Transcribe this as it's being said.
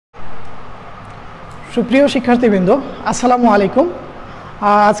সুপ্রিয় শিক্ষার্থীবৃন্দ, আসসালামু আলাইকুম।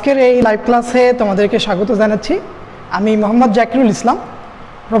 আজকের এই লাইভ ক্লাসে তোমাদেরকে স্বাগত জানাচ্ছি। আমি মোহাম্মদ জাকিরুল ইসলাম,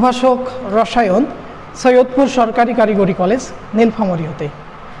 প্রভাষক রসায়ন, সৈয়দপুর সরকারি কারিগরি কলেজ, নীলফামারী হতে।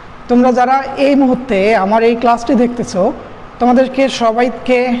 তোমরা যারা এই মুহূর্তে আমার এই ক্লাসটি দেখতেছো, তোমাদেরকে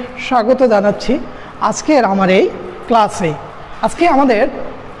সবাইকে স্বাগত জানাচ্ছি আজকের আমার এই ক্লাসে। আজকে আমাদের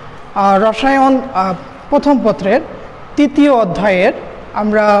রসায়ন প্রথম পত্রের তৃতীয় অধ্যায়ের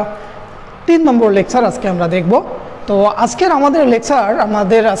আমরা 3 নম্বর লেকচার আজকে আমরা দেখব। তো আজকের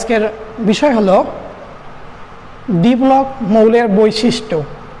আমাদের আজকের বিষয় হলো ডি ব্লক মৌলের বৈশিষ্ট্য।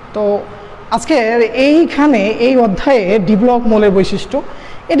 তো আজকের এইখানে এই অধ্যায়ে ডি ব্লক মৌলের বৈশিষ্ট্য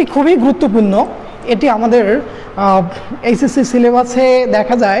এটি খুবই গুরুত্বপূর্ণ। এটি আমাদের এইচএসসি সিলেবাসে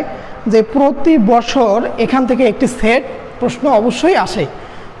দেখা যায় যে প্রতি বছর এখান থেকে একটি সেট প্রশ্ন অবশ্যই আসে।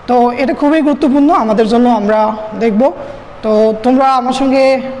 তো এটা খুবই গুরুত্বপূর্ণ আমাদের জন্য, আমরা দেখব। তো তোমরা আমার সঙ্গে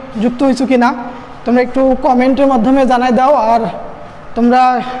যুক্ত হয়েছো কি না তোমরা একটু কমেন্টের মাধ্যমে জানাই দাও। আর তোমরা,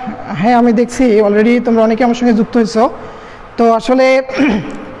 হ্যাঁ আমি দেখছি অলরেডি তোমরা অনেকে আমার সঙ্গে যুক্ত হয়েছো। তো আসলে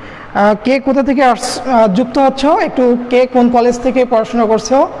কে কোথা থেকে যুক্ত হচ্ছ, একটু কে কোন কলেজ থেকে পড়াশোনা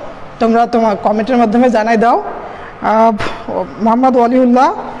করছো তোমরা তোমার কমেন্টের মাধ্যমে জানাই দাও। মোহাম্মদ ওয়ালিউল্লাহ,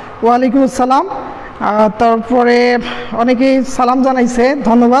 ওয়ালাইকুম আসসালাম। তারপরে অনেকেই সালাম জানাইছে,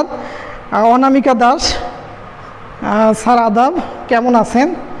 ধন্যবাদ। অনামিকা দাস, স্যার আদাব, কেমন আছেন?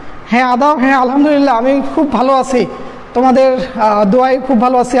 হ্যাঁ আদাব, হ্যাঁ আলহামদুলিল্লাহ আমি খুব ভালো আছি, তোমাদের দোয়ায় খুব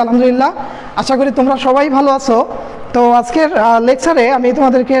ভালো আছি আলহামদুলিল্লাহ। আশা করি তোমরা সবাই ভালো আছো। তো আজকের লেকচারে আমি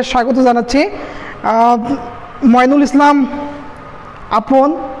তোমাদেরকে স্বাগত জানাচ্ছি। ময়নুল ইসলাম আপন,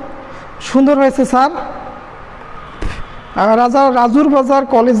 সুন্দর হয়েছে স্যার। রাজুর বাজার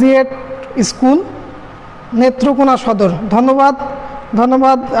কলেজিয়েট স্কুল, নেত্রকোনা সদর, ধন্যবাদ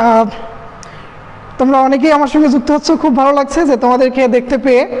ধন্যবাদ। তোমরা অনেকেই আমার সঙ্গে যুক্ত হচ্ছ, খুব ভালো লাগছে যে তোমাদেরকে দেখতে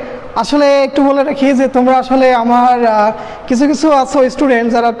পেয়ে। আসলে একটু বলে রাখি যে তোমরা আসলে আমার কিছু কিছু আছো স্টুডেন্ট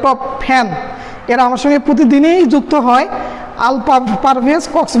যারা টপ ফ্যান, এরা আমার সঙ্গে প্রতিদিনই যুক্ত হয়। আল পারভেজ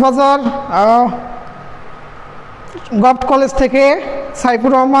কক্সবাজার গভট কলেজ থেকে,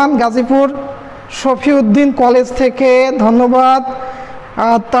 সাইফুর রহমান গাজীপুর শফিউদ্দিন কলেজ থেকে, ধন্যবাদ।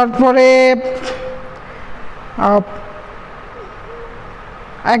 তারপরে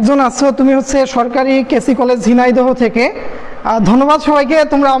একজন আছো, তুমি হচ্ছে সরকারি কেসি কলেজ ঝিনাইদহ থেকে, ধন্যবাদ সবাইকে।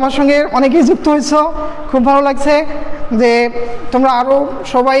 তোমরা আমার সঙ্গে অনেকেই যুক্ত হয়েছ, খুব ভালো লাগছে যে তোমরা আরও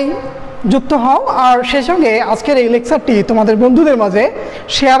সবাই যুক্ত হও। আর সেই সঙ্গে আজকের এই লেকচারটি তোমাদের বন্ধুদের মাঝে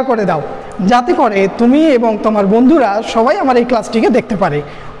শেয়ার করে দাও, যাতে করে তুমি এবং তোমার বন্ধুরা সবাই আমার এই ক্লাসটিকে দেখতে পারে।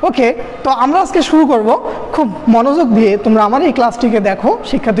 ওকে, তো আমরা আজকে শুরু করব। খুব মনোযোগ দিয়ে তোমরা আমার এই ক্লাসটিকে দেখো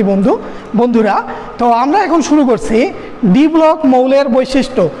শিক্ষার্থী বন্ধুরা। তো আমরা এখন শুরু করছি ডি ব্লক মৌলের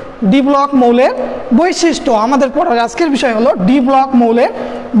বৈশিষ্ট্য। ডি ব্লক মৌলের বৈশিষ্ট্য আমাদের পড়ার আজকের বিষয় হলো ডি ব্লক মৌলের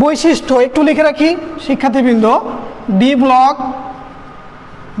বৈশিষ্ট্য। একটু লিখে রাখি শিক্ষার্থীবৃন্দ, ডি ব্লক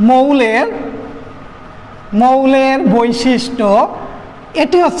মৌলের বৈশিষ্ট্য,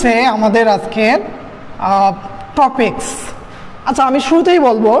 এটি হচ্ছে আমাদের আজকের টপিকস। আচ্ছা, আমি শুরুতেই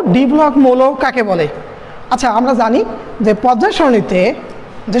বলবো ডি ব্লক মৌল কাকে বলে। আচ্ছা, আমরা জানি যে পর্যায় সারণীতে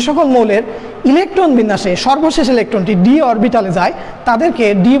যে সকল মৌলের ইলেকট্রন বিন্যাসে সর্বশেষ ইলেকট্রনটি ডি অরবিটালে যায় তাদেরকে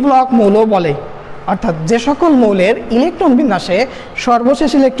ডি ব্লক মৌল বলে। অর্থাৎ যে সকল মৌলের ইলেকট্রন বিন্যাসে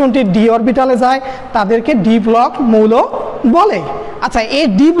সর্বশেষ ইলেকট্রনটি ডি অরবিটালে যায় তাদেরকে ডি ব্লক মৌল বলে। আচ্ছা, এই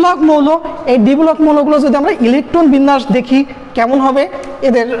ডি ব্লক মৌলগুলো যদি আমরা ইলেকট্রন বিন্যাস দেখি কেমন হবে,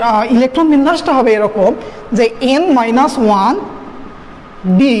 এদের ইলেকট্রন বিন্যাসটা হবে এরকম যে n-1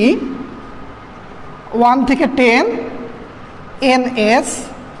 ডি 1 থেকে 10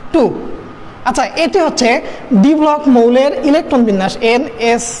 ns2। আচ্ছা, এটি হচ্ছে ডি ব্লক মৌলের ইলেকট্রন বিন্যাস,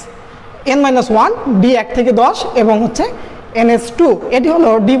 n-1 ডি 1 থেকে 10 এবং হচ্ছে ns2। এটি হলো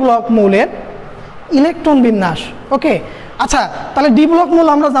ডি ব্লক মৌলের ইলেকট্রন বিন্যাস। ওকে, আচ্ছা তাহলে ডি ব্লক মৌল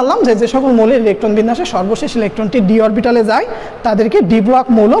আমরা জানলাম যে যে সকল মৌলের ইলেকট্রন বিন্যাসে সর্বশেষ ইলেকট্রনটি ডি অরবিটালে যায় তাদেরকে ডি ব্লক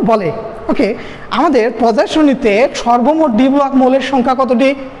মৌল বলে। ওকে, আমাদের পর্যায় সারণীতে সর্বমোট ডি ব্লক মৌলের সংখ্যা কতটি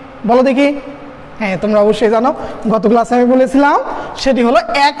বলো দেখি? হ্যাঁ, তোমরা অবশ্যই জানো, গত ক্লাসে আমি বলেছিলাম সেটি হলো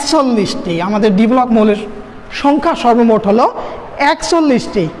 41টি। আমাদের ডি ব্লক মৌলের সংখ্যা সর্বমোট হলো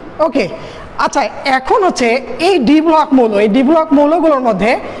 41টি। ওকে, আচ্ছা এখন হচ্ছে এই ডি ব্লক মৌলগুলোর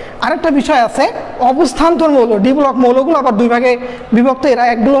মধ্যে আরেকটা বিষয় আছে, অবস্থান্তর মৌল। ডি ব্লক মৌলগুলো আবার দুই ভাগে বিভক্ত, এরা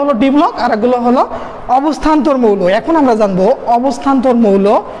একগুলো হলো ডি ব্লক আর একগুলো হলো অবস্থান্তর মৌল। এখন আমরা জানবো অবস্থান্তর মৌল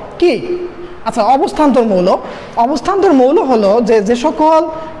কি। আচ্ছা, অবস্থান্তর মৌল হলো যে সকল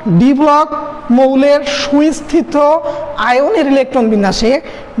ডি ব্লক মৌলের সুস্থিত আয়নের ইলেকট্রন বিন্যাসে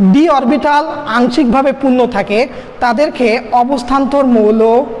ডি অরবিটাল আংশিকভাবে পূর্ণ থাকে তাদেরকে অবস্থান্তর মৌল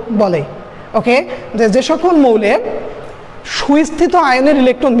বলে। ওকে, যে সকল মৌলের সুস্থিত আয়নের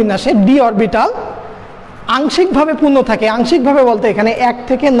ইলেকট্রন বিন্যাসে ডি অরবিটাল আংশিকভাবে পূর্ণ থাকে। আংশিকভাবে বলতে এখানে 1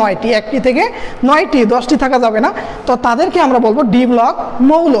 থেকে 9টি, 1টি থেকে 9টি, 10টি থাকা যাবে না, তো তাদেরকে আমরা বলবো ডি ব্লক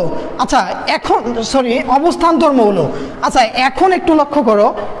মৌল। আচ্ছা এখন অবস্থান্তর মৌল। আচ্ছা এখন একটু লক্ষ্য করো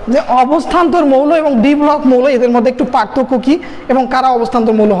যে অবস্থান্তর মৌল এবং ডি ব্লক মৌল এদের মধ্যে একটু পার্থক্য কী এবং কারা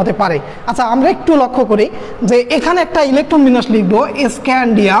অবস্থান্তর মৌল হতে পারে। আচ্ছা আমরা একটু লক্ষ্য করি যে এখানে একটা ইলেকট্রন বিন্যাস লিখবো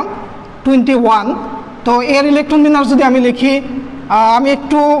স্ক্যান্ডিয়াম 21। তো এর ইলেকট্রন বিন্যাস যদি আমি লিখি, আমি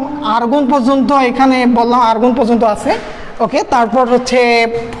একটু আর্গন পর্যন্ত এখানে বললাম, আর্গন পর্যন্ত আছে, ওকে। তারপর হচ্ছে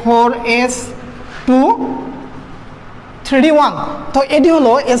 4s2 3d1। তো এটি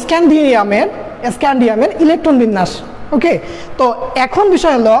হলো স্ক্যান্ডিয়ামের ইলেকট্রন বিন্যাস, ওকে। তো এখন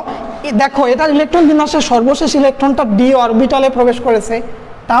বিষয় হলো দেখো এটার ইলেকট্রন বিন্যাসের সর্বশেষ ইলেকট্রনটা ডি অরবিটালে প্রবেশ করেছে,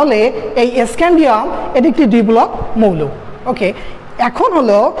 তাহলে এই স্ক্যান্ডিয়াম এটি একটি ডি ব্লক মৌল, ওকে। এখন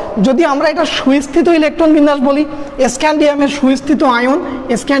হলো যদি আমরা এটা সুস্থিত ইলেকট্রন বিন্যাস বলি, স্ক্যান্ডিয়ামের সুস্থিত আয়ন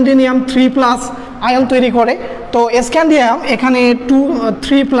স্ক্যান্ডিয়াম 3+ আয়ন তৈরি করে। তো স্ক্যান্ডিয়াম এখানে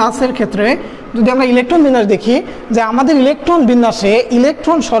 3+-এর ক্ষেত্রে যদি আমরা ইলেকট্রন বিন্যাস দেখি যে আমাদের ইলেকট্রন বিন্যাসে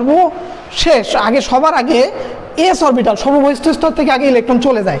ইলেকট্রন সর্বশেষ সবার আগে এস অরবিটাল সর্ববহিষ্ঠ স্তর থেকে আগে ইলেকট্রন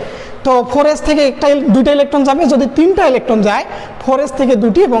চলে যায়। তো 4s থেকে দুইটা ইলেকট্রন যাবে, যদি 3টা ইলেকট্রন যায় 4s থেকে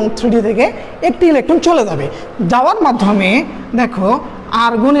 2টি এবং 3d থেকে 1টি ইলেকট্রন চলে যাবে। যাওয়ার মাধ্যমে দেখো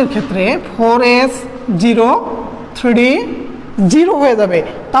আর্গনের ক্ষেত্রে 4s 0 3d 0 হয়ে যাবে।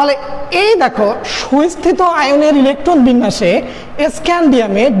 তাহলে এই দেখো সুস্থিত আয়নের ইলেকট্রন বিন্যাসে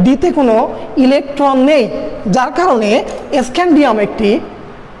স্ক্যান্ডিয়ামে ডিতে কোনো ইলেকট্রন নেই, যার কারণে স্ক্যান্ডিয়াম একটি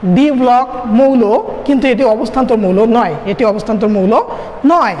ডি ব্লক মৌল, কিন্তু এটি অবস্থান্তর মৌল নয়, এটি অবস্থান্তর মৌল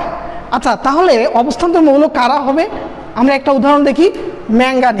নয়। আচ্ছা তাহলে অবস্থান্তর মৌল কারা হবে? আমরা একটা উদাহরণ দেখি,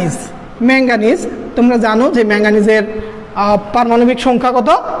 ম্যাঙ্গানিজ। তোমরা জানো যে ম্যাঙ্গানিজের পারমাণবিক সংখ্যা কত?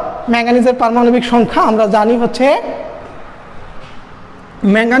 ম্যাঙ্গানিজের পারমাণবিক সংখ্যা আমরা জানি হচ্ছে,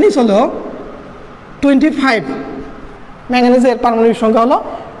 ম্যাঙ্গানিজ হলো 25, ম্যাঙ্গানিজের পারমাণবিক সংখ্যা হলো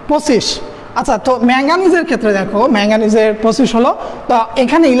 25। আচ্ছা তো ম্যাঙ্গানিজের ক্ষেত্রে দেখো ম্যাঙ্গানিজের 25 হলো। তো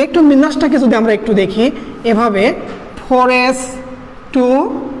এখানে ইলেকট্রন বিন্যাসটাকে যদি আমরা একটু দেখি এভাবে 4s2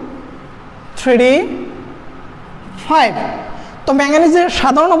 3d5। তো ম্যাঙ্গানিজের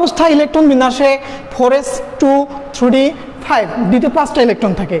সাধারণ অবস্থা ইলেকট্রন বিন্যাসে 4s2 3d5, ডিতে 5টা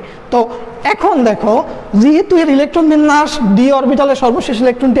ইলেকট্রন থাকে। তো এখন দেখো যেহেতু এর ইলেকট্রন বিন্যাস ডি অরবিটালে সর্বশেষ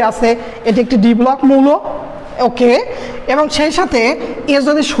ইলেকট্রনটি আছে, এটি একটি ডি ব্লক মৌল, ওকে। এবং সেই সাথে এর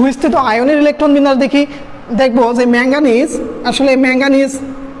যদি সুস্থিত আয়নের ইলেকট্রন বিন্যাস দেখি, দেখবো যে ম্যাঙ্গানিজ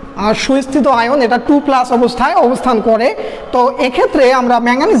আর সুস্থিত আয়ন এটা 2+ অবস্থায় অবস্থান করে। তো এক্ষেত্রে আমরা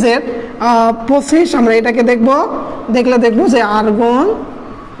ম্যাঙ্গানিজের 25 আমরা এটাকে দেখবো যে আর্গন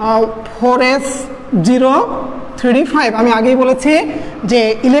 4s 0 3d5। আমি আগেই বলেছি যে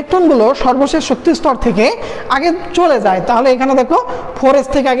ইলেকট্রনগুলো সর্বশেষ শক্তি স্তর থেকে আগে চলে যায়, তাহলে এখানে দেখো 4s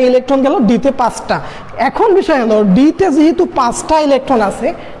থেকে আগে ইলেকট্রন গেল ডিতে 5টা। এখন বিষয় হলো ডিতে যেহেতু 5টা ইলেকট্রন আছে,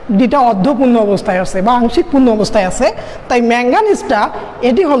 ডিটা অর্ধপূর্ণ অবস্থায় আছে বা আংশিক পূর্ণ অবস্থায় আছে, তাই ম্যাঙ্গানিজটা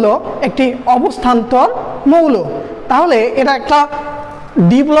এটি হলো একটি অবস্থান্তর মৌল। তাহলে এটা একটা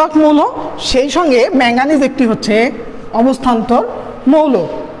ডি ব্লক মৌল, সেই সঙ্গে ম্যাঙ্গানিজ একটি হচ্ছে অবস্থান্তর মৌল।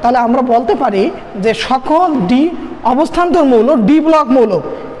 তাহলে আমরা বলতে পারি যে সকল অবস্থান্তর মৌল ডি ব্লক মৌল,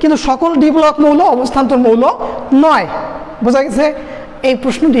 কিন্তু সকল ডি ব্লক মৌল অবস্থান্তর মৌল নয়। বোঝা গেছে? এই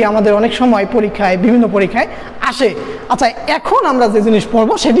প্রশ্নটি আমাদের অনেক সময় বিভিন্ন পরীক্ষায় আসে। আচ্ছা এখন আমরা যে জিনিস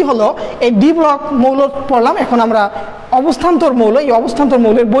পড়বো সেটি হলো এই ডি ব্লক মৌল পড়লাম, এখন আমরা অবস্থান্তর মৌল, এই অবস্থান্তর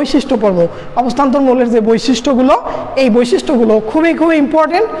মৌলের বৈশিষ্ট্য পড়ব। অবস্থান্তর মৌলের যে বৈশিষ্ট্যগুলো, এই বৈশিষ্ট্যগুলো খুবই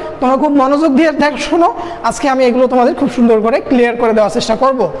ইম্পর্টেন্ট, তোমরা খুব মনোযোগ দিয়ে শোনো। আজকে আমি এগুলো তোমাদের খুব সুন্দর করে ক্লিয়ার করে দেওয়ার চেষ্টা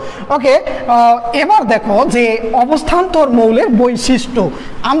করব, ওকে। এবার দেখো যে অবস্থান্তর মৌলের বৈশিষ্ট্য,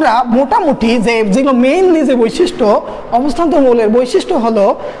 আমরা মোটামুটি যেগুলো মেইনলি যে বৈশিষ্ট্য অবস্থান্তর মৌলের বৈশিষ্ট্য হলো,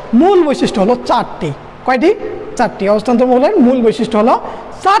 মূল বৈশিষ্ট্য হলো 4টি। কয়টি? 4টি। অবস্থান্তর মৌলের মূল বৈশিষ্ট্য হলো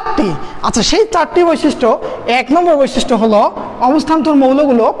 4টি। আচ্ছা সেই 4টি বৈশিষ্ট্য, 1 নম্বর বৈশিষ্ট্য হলো অবস্থান্তর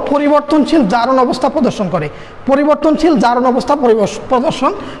মৌলগুলো পরিবর্তনশীল জারণ অবস্থা প্রদর্শন করে। পরিবর্তনশীল জারণ অবস্থা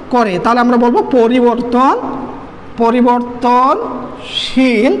প্রদর্শন করে, তাহলে আমরা বলবো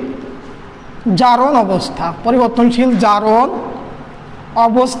পরিবর্তনশীল জারণ অবস্থা। পরিবর্তনশীল জারণ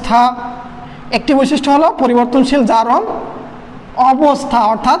অবস্থা একটি বৈশিষ্ট্য হলো পরিবর্তনশীল জারণ অবস্থা,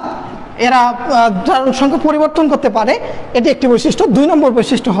 অর্থাৎ এরা জারণ সংখ্যা পরিবর্তন করতে পারে, এটি একটি বৈশিষ্ট্য। 2 নম্বর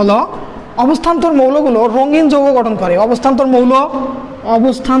বৈশিষ্ট্য হলো অবস্থান্তর মৌলগুলো রঙিন যৌগ গঠন করে। অবস্থান্তর মৌল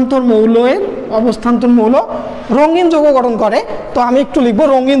রঙিন যৌগ গঠন করে। তো আমি একটু লিখবো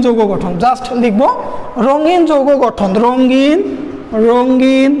রঙিন যৌগ গঠন, জাস্ট লিখবো রঙিন যৌগ গঠন, রঙিন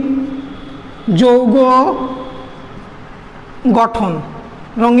যৌগ গঠন,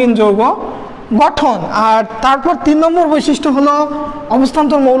 রঙিন যৌগ গঠন। আর তারপর 3 নম্বর বৈশিষ্ট্য হলো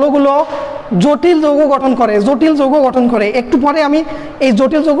অবস্থান্তর মৌলগুলো জটিল যৌগ গঠন করে, জটিল যৌগ গঠন করে। একটু পরে আমি এই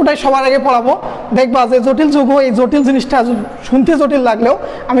জটিল যৌগটাই সবার আগে পড়াবো, দেখবা যে জটিল যৌগ, এই জটিল জিনিসটা শুনতে জটিল লাগলেও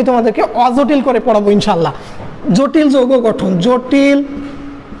আমি তোমাদেরকে অজটিল করে পড়াবো ইনশাল্লাহ। জটিল যৌগ গঠন, জটিল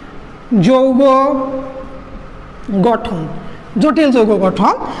যৌগ গঠন, জটিল যৌগ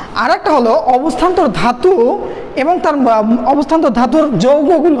গঠন। আর একটা হলো অবস্থান্তর ধাতু এবং তার অবস্থান্তর ধাতুর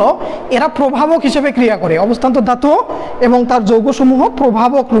যৌগগুলো এরা প্রভাবক হিসেবে ক্রিয়া করে, অবস্থান্তর ধাতু এবং তার যৌগসমূহ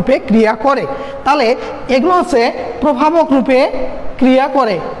প্রভাবক রূপে ক্রিয়া করে। তাহলে এগুলো হচ্ছে প্রভাবক রূপে ক্রিয়া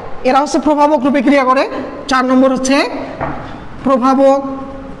করে, এরা হচ্ছে প্রভাবক রূপে ক্রিয়া করে। 4 নম্বর হচ্ছে প্রভাবক,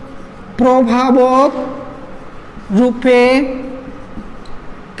 প্রভাবক রূপে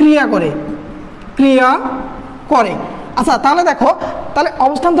ক্রিয়া করে, ক্রিয়া করে। আচ্ছা তাহলে দেখো, তাহলে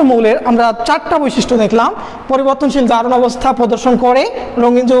অবস্থান্তর মৌলের আমরা 4টা বৈশিষ্ট্য দেখলাম। পরিবর্তনশীল জারণ অবস্থা প্রদর্শন করে,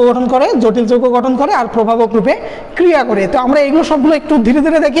 রঙিন যৌগ গঠন করে, জটিল যৌগ গঠন করে, আর প্রভাবক রূপে ক্রিয়া করে। তো আমরা এগুলো সবগুলো একটু ধীরে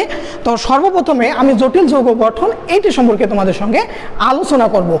ধীরে দেখি। তো সর্বপ্রথমে আমি জটিল যৌগ গঠন এইটি সম্পর্কে তোমাদের সঙ্গে আলোচনা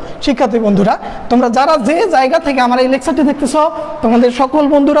করব। শিক্ষার্থী বন্ধুরা, তোমরা যারা যে জায়গা থেকে আমার এই লেকচারটি দেখতেছ, তোমাদের সকল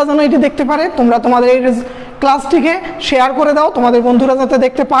বন্ধুরা যেন এটি দেখতে পারে, তোমরা তোমাদের এই ক্লাসটিকে শেয়ার করে দাও তোমাদের বন্ধুরা যাতে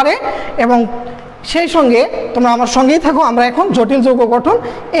দেখতে পারে, এবং সেই সঙ্গে তোমরা আমার সঙ্গেই থাকো। আমরা এখন জটিল যৌগ গঠন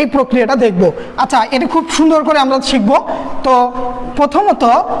এই প্রক্রিয়াটা দেখব। আচ্ছা, এটা খুব সুন্দর করে আমরা শিখব। তো প্রথমত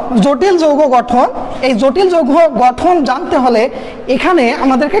জটিল যৌগ গঠন, এই জটিল যৌগ গঠন জানতে হলে এখানে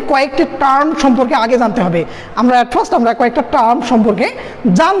আমাদেরকে কয়েকটি টার্ম সম্পর্কে আগে জানতে হবে। আমরা ফার্স্ট আমরা কয়েকটা টার্ম সম্পর্কে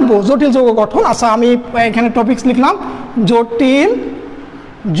জানবো জটিল যৌগ গঠন। আচ্ছা, আমি এখানে টপিকস লিখলাম জটিল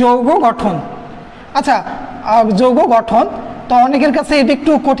যৌগ গঠন। আচ্ছা, যৌগ গঠন তো অনেকের কাছে এটা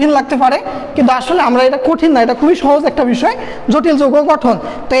একটু কঠিন লাগতে পারে, কিন্তু আসলে আমরা এটা কঠিন না, এটা খুবই সহজ একটা বিষয়, জটিল যৌগ গঠন।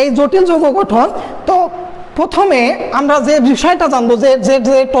 তো এই জটিল যৌগ গঠন, তো প্রথমে আমরা যে বিষয়টা জানবো, যে যে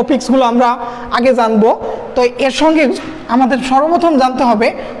যে টপিকসগুলো আমরা আগে জানবো, তো এর সঙ্গে আমাদের সর্বপ্রথম জানতে হবে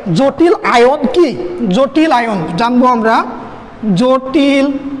জটিল আয়ন কি। জটিল আয়ন জানবো আমরা, জটিল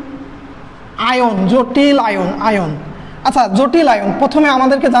আয়ন, জটিল আয়ন, আয়ন। আচ্ছা, জটিল আয়ন প্রথমে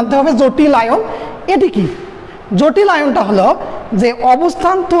আমাদেরকে জানতে হবে জটিল আয়ন এটি কি। জটিল আয়নটা হলো যে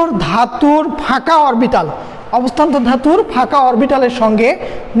অবস্থান্তর ধাতুর ফাঁকা অরবিটাল, অবস্থান্তর ধাতুর ফাঁকা অরবিটালের সঙ্গে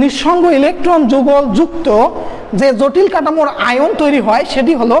নিঃসঙ্গ ইলেকট্রন যুগল যুক্ত যে জটিল কাঠামোর আয়ন তৈরি হয়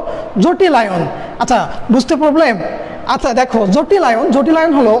সেটি হলো জটিল আয়ন। আচ্ছা, বুঝতে প্রবলেম? আচ্ছা দেখো, জটিল আয়ন, জটিল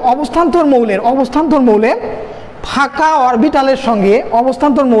আয়ন হলো অবস্থান্তর মৌলের, অবস্থান্তর মৌলের ফাঁকা অরবিটালের সঙ্গে,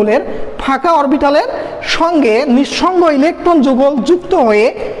 অবস্থান্তর মৌলের ফাঁকা অরবিটালের সঙ্গে নিঃসঙ্গ ইলেকট্রন যুগল যুক্ত হয়ে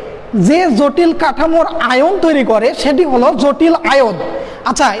যে জটিল কাঠামোর আয়ন তৈরি করে সেটি হলো জটিল আয়ন।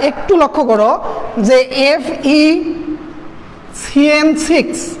 আচ্ছা, একটু লক্ষ্য করো যে FeCN6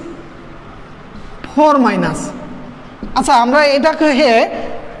 আচ্ছা, আমরা এটাকে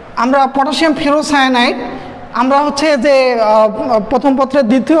আমরা পটাশিয়াম ফেরোসায়ানাইড, আমরা হচ্ছে যে প্রথম পত্রের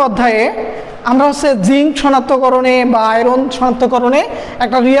 2য় অধ্যায়ে আমরা হচ্ছে জিঙ্ক শনাক্তকরণে বা আয়রন শনাক্তকরণে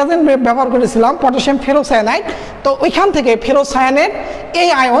একটা রিয়াজেন্ট ব্যবহার করেছিলাম, পটাশিয়াম ফেরোসায়ানাইড। তো ওইখান থেকে ফেরোসায়ানের এই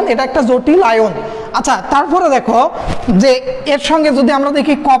আয়ন, এটা একটা জটিল আয়ন। আচ্ছা, তারপরে দেখো যে এর সঙ্গে যদি আমরা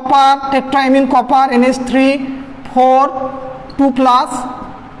দেখি কপার, টেট্রাইমিন কপার, NH3 4 2+,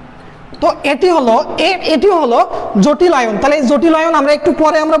 তো এটি হলো জটিল আয়ন। তাহলে এই জটিল আয়ন আমরা একটু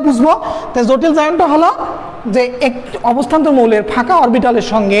পরে আমরা বুঝবো। তো জটিল আয়নটা হলো যে এক অবস্থান্তর মৌলের ফাঁকা অরবিটালের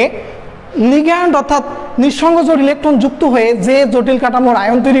সঙ্গে লিগ্যান্ড অর্থাৎ নিঃসঙ্গ জোড় ইলেকট্রন যুক্ত হয়ে যে জটিল কাঠামোর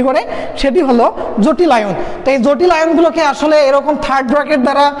আয়ন তৈরি করে সেটি হলো জটিল আয়ন। তো এই জটিল আয়নগুলোকে আসলে এরকম থার্ড ব্র্যাকেট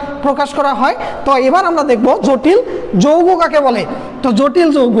দ্বারা প্রকাশ করা হয়। তো এবার আমরা দেখব জটিল যৌগ কাকে বলে। তো জটিল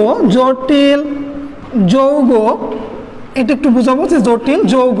যৌগ, জটিল যৌগ এটা একটু বুঝাবো যে জটিল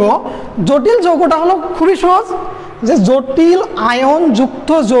যৌগ, জটিল যৌগটা হলো খুবই সহজ, যে জটিল আয়ন যুক্ত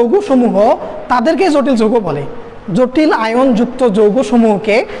যৌগ সমূহ তাদেরকে জটিল যৌগ বলে, জটিল আয়ন যুক্ত যৌগ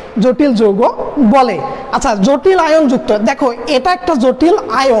সমূহকে জটিল যৌগ বলে। আচ্ছা, জটিল আয়ন যুক্ত, দেখো এটা একটা জটিল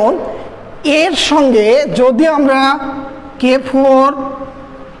আয়ন, এর সঙ্গে যদি আমরা K4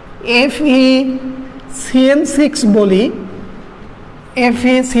 FeCN6 বলি,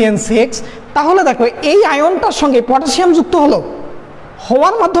 FeCN6, তাহলে দেখো এই আয়নটার সঙ্গে পটাশিয়াম যুক্ত হলো,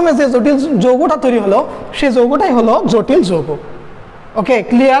 হওয়ার মাধ্যমে যে জটিল যৌগটা তৈরি হলো সেই যৌগটাই হলো জটিল যৌগ। ওকে,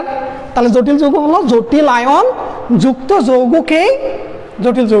 ক্লিয়ার? তাহলে জটিল যৌগ হলো জটিল আয়ন যুক্ত যৌগকেই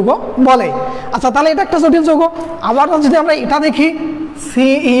জটিল যৌগ বলে। আচ্ছা, তাহলে এটা একটা জটিল যৌগ। আবার যদি আমরা এটা দেখি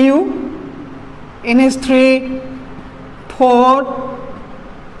Cu NH3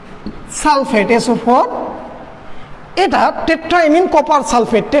 সালফেট SO4, এটা টেট্রাইমিন কপার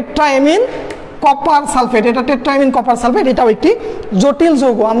সালফেট, টেট্রাইমিন কপার সালফেট, এটা টেট্রাইমিন কপার সালফেট, এটাও একটি জটিল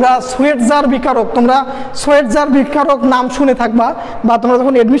যৌগ। আমরা সোয়েটজার বিকারক, তোমরা সোয়েটজার বিকারক নাম শুনে থাকবা, বা তোমরা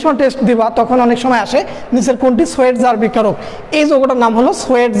যখন এডমিশন টেস্ট দিবা তখন অনেক সময় আসে নিচের কোনটি সোয়েটজার বিকারক। এই যৌগটার নাম হলো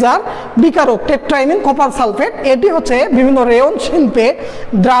সোয়েটজার বিকারক, টেট্রাইমিন কপার সালফেট। এটি হচ্ছে বিভিন্ন রেয়ন শিল্পে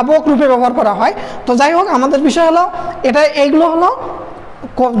দ্রাবক রূপে ব্যবহার করা হয়। তো যাই হোক, আমাদের বিষয় হলো এটা, এইগুলো হলো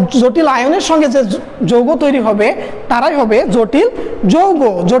জটিল আয়নের সঙ্গে যে যৌগ তৈরি হবে তারাই হবে জটিল যৌগ,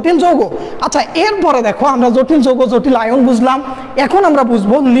 জটিল যৌগ। আচ্ছা, এরপরে দেখো আমরা জটিল যৌগ জটিল আয়ন বুঝলাম, এখন আমরা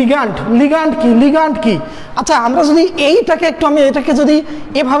বুঝবো লিগ্যান্ড। লিগ্যান্ড কি? লিগ্যান্ড কি? আচ্ছা, আমরা যদি এইটাকে একটু, আমি এটাকে যদি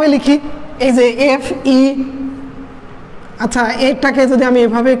এভাবে লিখি, এই যে Fe, আচ্ছা এটাকে যদি আমি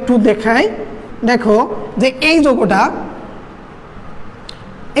এভাবে একটু দেখাই, দেখো যে এই যৌগটা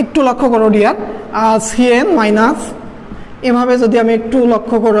একটু লক্ষ্য করো ডিয়ার, Cn মাইনাস, এভাবে যদি আমি একটু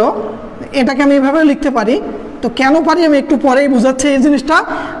লক্ষ্য করো, এটাকে আমি এভাবে লিখতে পারি। তো কেন পারি আমি একটু পরেই বুঝাচ্ছি এই জিনিসটা।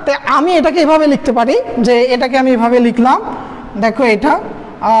 তাই আমি এটাকে এভাবে লিখতে পারি, যে এটাকে আমি এভাবে লিখলাম, দেখো এটা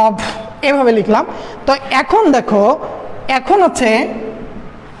এভাবে লিখলাম। তো এখন দেখো, এখন হচ্ছে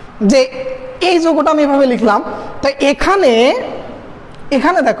যে এই যৌগটা আমি এভাবে লিখলাম, তো এখানে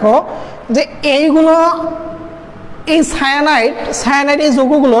এখানে দেখো যে এইগুলো, এই সায়ানাইড এই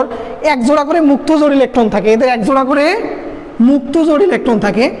যৌগগুলোর এক জোড়া করে মুক্ত জোড় ইলেকট্রন থাকে, এদের এক জোড়া করে মুক্ত জোড় ইলেকট্রন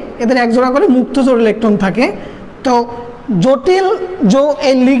থাকে, এদের এক জোড়া করে মুক্ত জোড় ইলেকট্রন থাকে। তো জটিল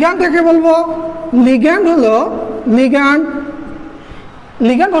এই লিগ্যান্ডটাকে বলবো, লিগ্যান্ড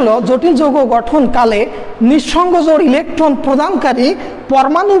হলো জটিল যৌগ গঠনকালে নিঃসঙ্গ জোড় ইলেকট্রন প্রদানকারী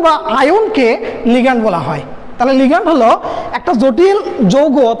পরমাণু বা আয়নকে লিগ্যান্ড বলা হয়। তাহলে লিগ্যান্ড হলো একটা জটিল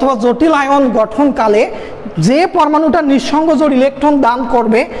যৌগ অথবা জটিল আয়ন গঠনকালে যে পরমাণুটা নিঃসঙ্গ জোড় ইলেকট্রন দান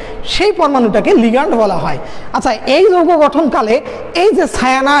করবে সেই পরমাণুটাকে লিগ্যান্ড বলা হয়। আচ্ছা, এই যৌগ গঠনকালে এই যে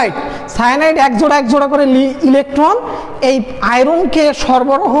সায়ানাইড এক জোড়া করে ইলেকট্রন এই আয়রনকে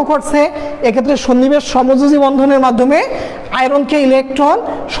সরবরাহ করছে, এক্ষেত্রে সন্নিবেশ সমযোজী বন্ধনের মাধ্যমে আয়রনকে ইলেকট্রন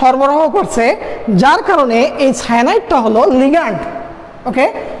সরবরাহ করছে, যার কারণে এই সায়ানাইডটা হলো লিগ্যান্ড। ওকে,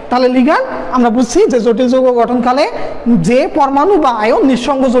 তাহলে লিগ্যান্ড আমরা বুঝছি যে জটিল যৌগ গঠনকালে যে পরমাণু বা আয়ন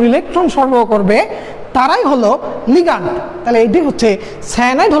নিঃসঙ্গ জোড় ইলেকট্রন সরবরাহ করবে তারাই হলো লিগ্যান্ড। তাহলে এটি হচ্ছে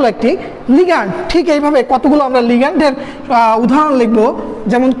সায়ানাইড হলো একটি লিগ্যান্ড। ঠিক এইভাবে কতগুলো আমরা লিগ্যান্ডের উদাহরণ লিখব,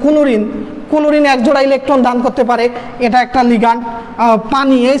 যেমন ক্লোরিন এক জোড়া ইলেকট্রন দান করতে পারে, এটা একটা লিগ্যান্ড।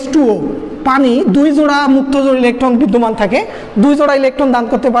 পানি H2O, পানি দুই জোড়া মুক্ত জোড় ইলেকট্রন বিদ্যমান থাকে, দুই জোড়া ইলেকট্রন দান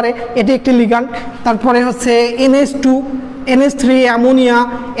করতে পারে, এটি একটি লিগ্যান্ড। তারপরে হচ্ছে NH2, NH3, অ্যামোনিয়া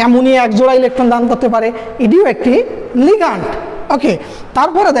এক জোড়া ইলেকট্রন দান করতে পারে, এটিও একটি লিগ্যান্ড। ওকে,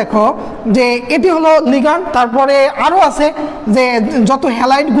 তারপরে দেখো যে এটি হলো লিগ্যান্ড। তারপরে আরও আছে যে যত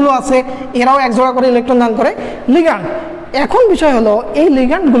হ্যালাইডগুলো আছে এরাও এক জোড়া করে ইলেকট্রন দান করে, লিগ্যান্ড। এখন বিষয় হলো এই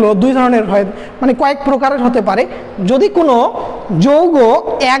লিগ্যান্ডগুলো দুই ধরনের হয়, মানে কয়েক প্রকারের হতে পারে। যদি কোনো যৌগ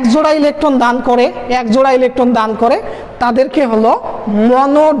এক জোড়া ইলেকট্রন দান করে তাদেরকে হলো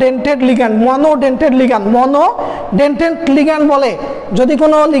মনোডেন্টেড লিগ্যান্ড বলে। যদি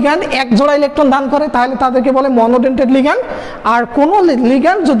কোনো লিগ্যান্ড এক জোড়া ইলেকট্রন দান করে তাহলে তাদেরকে বলে মনোডেন্টেড লিগ্যান্ড। আর কোনো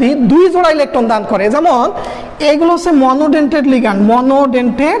লিগ্যান্ড যদি দুই জোড়া ইলেকট্রন দান করে, যেমন এইগুলো হচ্ছে মনোডেন্টেড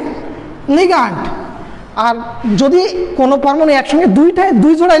লিগ্যান্ড। আর যদি কোনো পরমাণু একসঙ্গে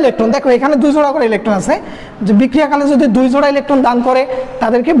দুই জোড়া ইলেকট্রন, দেখো এখানে দুই জোড়া করে ইলেকট্রন আছে, যে বিক্রিয়াকালে যদি দুই জোড়া ইলেকট্রন দান করে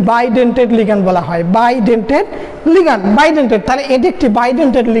তাদেরকে বাইডেন্টেড লিগ্যান্ড বলা হয়। বাইডেন্টেড, তাহলে এটি একটি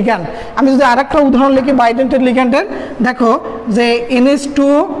বাইডেন্টেড লিগ্যান্ড। আমি যদি আরেকটা উদাহরণ লিখি বাইডেন্টেড লিগ্যান্ডের, দেখো যে NH2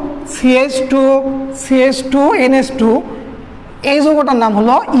 CH2 NH2, এই যৌগটার নাম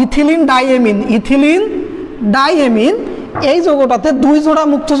হলো ইথিলিন ডাইএমিন। এই যৌগটাতে দুই জোড়া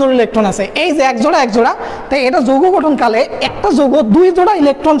মুক্ত জোড় ইলেকট্রন আছে, এই যে এক জোড়া, তাই এটা যৌগ গঠনকালে একটা যৌগ দুই জোড়া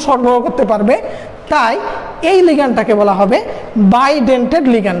ইলেকট্রন সরবরাহ করতে পারবে, তাই এই লিগ্যান্ডটাকে বলা হবে বাইডেন্টেড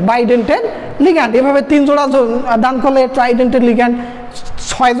লিগ্যান্ড। এভাবে তিন জোড়া দান করলে ট্রাইডেন্টেড লিগ্যান্ড,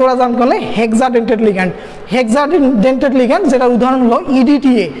 ছয় জোড়া দান করলে হেক্সাডেন্টেড লিগ্যান্ড, যেটার উদাহরণ হলো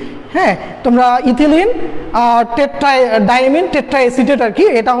EDTA। হ্যাঁ, তোমরা ইথিলিন ডাইমিন টেট্রাএসিটেট আর কি,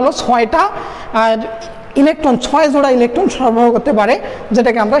 এটা হলো ছয়টা ইলেকট্রন, ছয় জোড়া ইলেকট্রন সরবরাহ করতে পারে,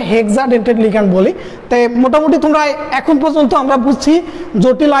 যেটাকে আমরা হেক্সাডেন্টেড লিগ্যান্ড বলি। তাই মোটামুটি তোমরা এখন পর্যন্ত আমরা বুঝছি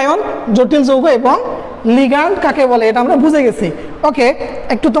জটিল আয়ন, জটিল যৌগ এবং লিগ্যান্ড কাকে বলে, এটা আমরা বুঝে গেছি। ওকে,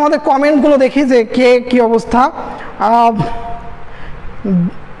 একটু তোমাদের কমেন্টগুলো দেখি যে কে কি অবস্থা।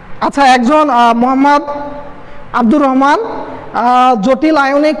 আচ্ছা, একজন মোহাম্মদ আব্দুর রহমান, জটিল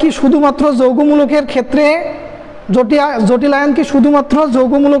আয়নে কি শুধুমাত্র যৌগমূলকের ক্ষেত্রে, জটিল আয়ন কি শুধুমাত্র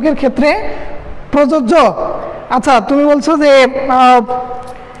যৌগমূলকের ক্ষেত্রে প্রযোজ্য? আচ্ছা, তুমি বলছো যে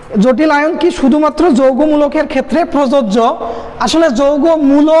জটিল আয়ন কি শুধুমাত্র যৌগমূলকের ক্ষেত্রে প্রযোজ্য। আসলে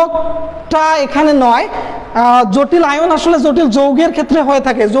যৌগমূলকটা এখানে নয়, জটিল আয়ন আসলে জটিল যৌগের ক্ষেত্রে হয়ে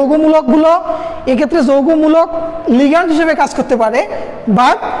থাকে, যৌগমূলকগুলো এক্ষেত্রে যৌগমূলক লিগ্যান্ড হিসেবে কাজ করতে পারে,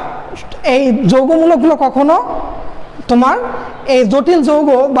 বাট এই যৌগমূলকগুলো কখনো তোমার এই জটিল যৌগ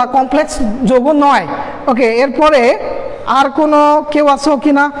বা কমপ্লেক্স যৌগ নয়। ওকে, এরপরে আর কোনো কেউ আছো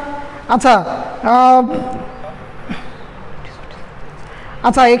কি না? আচ্ছা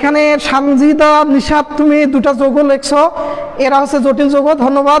আচ্ছা, এখানে সামজিদা নিশাত তুমি দুটা যৌগ লিখছো, এরা হচ্ছে জটিল যৌগ,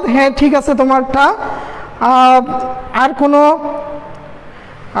 ধন্যবাদ। হ্যাঁ ঠিক আছে তোমারটা। আর কোনো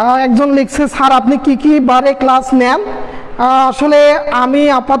একজন লিখছে স্যার আপনি কি কি বারে ক্লাস নেন? আসলে আমি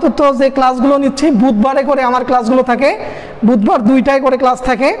আপাতত যে ক্লাসগুলো নিচ্ছি বুধবারে করে আমার ক্লাসগুলো থাকে, বুধবার 2টায় করে ক্লাস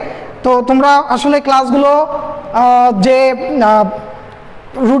থাকে। তো তোমরা আসলে ক্লাসগুলো যে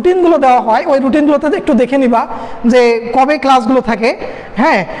রুটিনগুলো দেওয়া হয় ওই রুটিনগুলোতে একটু দেখে নিবা যে কবে ক্লাসগুলো থাকে।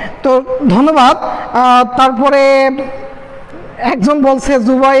 হ্যাঁ, তো ধন্যবাদ। তারপরে একজন বলছে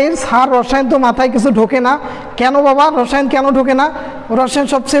জুবাইর স্যার রসায়ন তো মাথায় কিছু ঢোকে না। কেন বাবা, রসায়ন কেন ঢোকে না? রসায়ন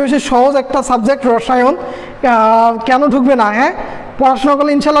সবচেয়ে বেশি সহজ একটা সাবজেক্ট রসায়ন, কেন ঢুকবে না? হ্যাঁ, পড়াশোনা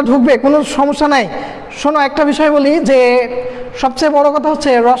করলে ইনশাল্লাহ ঢুকবে, কোনো সমস্যা নাই। শোনো, একটা বিষয় বলি যে সবচেয়ে বড় কথা হচ্ছে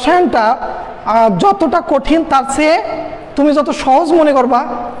রসায়নটা যতটা কঠিন তার চেয়ে তুমি যত সহজ মনে করবা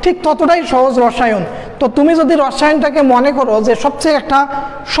ঠিক ততটাই সহজ রসায়ন। তো তুমি যদি রসায়নটাকে মনে করো যে সবচেয়ে একটা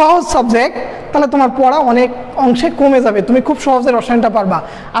সহজ সাবজেক্ট, তাহলে তোমার পড়া অনেক অংশে কমে যাবে, তুমি খুব সহজে রসায়নটা পারবা।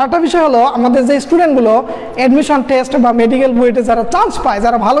 আর একটা বিষয় হলো আমাদের যে স্টুডেন্টগুলো অ্যাডমিশন টেস্ট বা মেডিকেল বুয়েটে যারা চান্স পায়,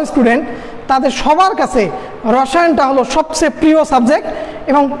 যারা ভালো স্টুডেন্ট, তাদের সবার কাছে রসায়নটা হলো সবচেয়ে প্রিয় সাবজেক্ট।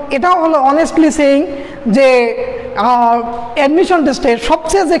 এবং এটাও হলো অনেস্টলি সেইং যে অ্যাডমিশন টেস্টে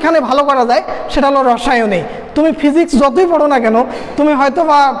সবচেয়ে যেখানে ভালো করা যায় সেটা হলো রসায়নে। তুমি ফিজিক্স যতই পড়ো না কেন, তুমি হয়তো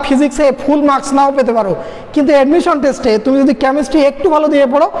বা ফিজিক্সে ফুল মার্কস নাও পেতে পারো, কিন্তু অ্যাডমিশন টেস্টে তুমি যদি কেমিস্ট্রি একটু ভালো দিয়ে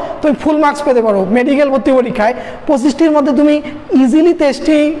পড়ো তুমি ফুল মার্কস পেতে পারো। মেডিকেল ভর্তি পরীক্ষায় 25টির মধ্যে তুমি ইজিলি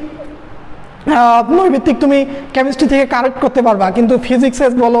 23টি নৈমিত্তিক তুমি কেমিস্ট্রি থেকে কারেক্ট করতে পারবা, কিন্তু ফিজিক্সে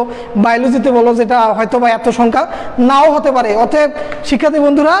বলো বায়োলজিতে বলো যেটা হয়তো বা এত সংখ্যা নাও হতে পারে। অতএব শিক্ষার্থী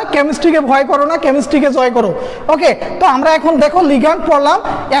বন্ধুরা কেমিস্ট্রিকে ভয় করো না, কেমিস্ট্রিকে জয় করো। ওকে, তো আমরা এখন দেখো লিগ্যান্ড পড়লাম,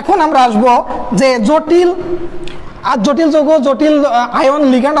 এখন আমরা আসবো যে জটিল আর জটিল যৌগ জটিল আয়ন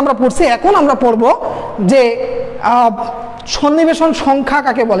লিগ্যান্ড আমরা পড়ছি। এখন আমরা পড়বো যে সন্নিবেশন সংখ্যা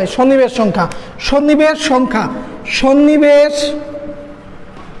কাকে বলে। সন্নিবেশ সংখ্যা, সন্নিবেশ সংখ্যা, সন্নিবেশ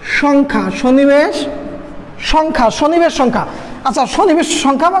সংখ্যা, সন্নিবেশ সংখ্যা, সন্নিবেশ সংখ্যা। আচ্ছা, সন্নিবেশ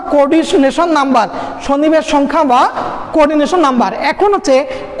সংখ্যা বা কোঅর্ডিনেশন নাম্বার, সন্নিবেশ সংখ্যা বা কোঅর্ডিনেশন নাম্বার। এখন হচ্ছে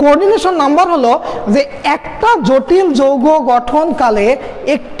কোঅর্ডিনেশন নাম্বার হলো যে একটা জটিল যৌগ গঠনকালে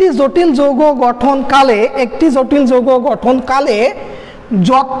একটি জটিল যৌগ গঠনকালে একটি জটিল যৌগ গঠনকালে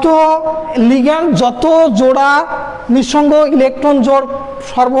যত লিগ্যান্ড যত জোড়া নিঃসঙ্গ ইলেকট্রন জোড়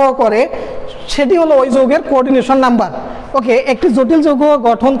সরবরাহ করে সেটি হলো ওই যৌগের কোঅর্ডিনেশন নাম্বার। ওকে, একটি জটিল যৌগ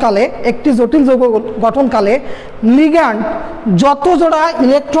গঠনকালে একটি জটিল যৌগ গঠনকালে লিগ্যান্ড যত জোড়া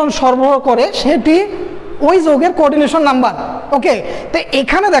ইলেকট্রন সরবরাহ করে সেটি ওই যৌগের কোঅর্ডিনেশন নাম্বার। ওকে, তো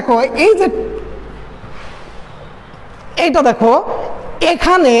এখানে দেখো এই যে এইটা দেখো,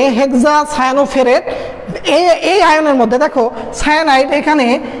 এখানে হেক্সা সায়ানোফেরেট, এই আয়নের মধ্যে দেখো সায়ানাইড এখানে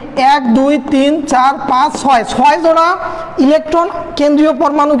 1 2 3 4 5 6 জোড়া ইলেকট্রন কেন্দ্রীয়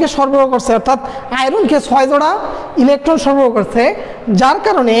পরমাণুকে সরবরাহ করছে, অর্থাৎ আয়রনকে 6 জোড়া ইলেকট্রন সরবরাহ করছে, যার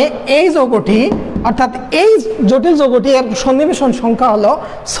কারণে এই যৌগটি অর্থাৎ এই জটিল যৌগটি এর সন্নিবেশন সংখ্যা হলো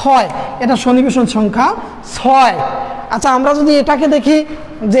 6। এটা সন্নিবেশন সংখ্যা 6। আচ্ছা, আমরা যদি এটাকে দেখি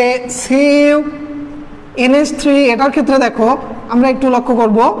যে NH3, এটার ক্ষেত্রে দেখো আমরা একটু লক্ষ্য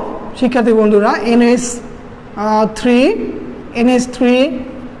করব শিক্ষার্থী বন্ধুরা, NH3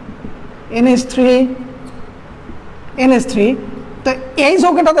 তো এই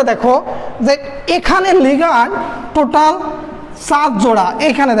যৌগটাতে দেখো যে এখানে লিগ্যান্ড টোটাল 4 জোড়া,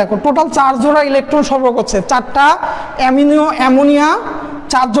 এখানে দেখো টোটাল 4 জোড়া ইলেকট্রন সরবরাহ করছে, 4টা অ্যামোনিয়া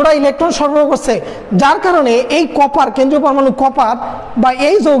 4 জোড়া ইলেকট্রন সরবরাহ করছে, যার কারণে এই কপার কেন্দ্রীয় পরমাণু কপার বা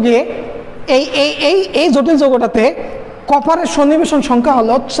এই যৌগে এই জটিল যৌগটাতে কপারের সন্নিবেশন সংখ্যা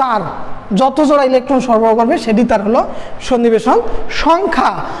হলো 4। যত জোড়া ইলেকট্রন সরবরাহ করবে সেটি তার হলো সন্নিবেশন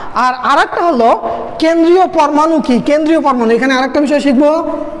সংখ্যা। আর আরেকটা হলো কেন্দ্রীয় পরমাণু। কি কেন্দ্রীয় পরমাণু? এখানে আরেকটা বিষয় শিখবো,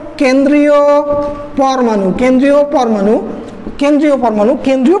 কেন্দ্রীয় পরমাণু। কেন্দ্রীয় পরমাণু, কেন্দ্রীয় পরমাণু,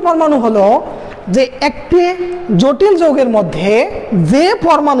 কেন্দ্রীয় পরমাণু হলো যে একটি জটিল যৌগের মধ্যে যে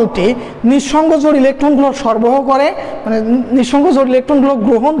পরমাণুটি নিঃসঙ্গ জোড় ইলেকট্রনগুলো সরবরাহ করে, মানে নিঃসঙ্গ জোড় ইলেকট্রনগুলো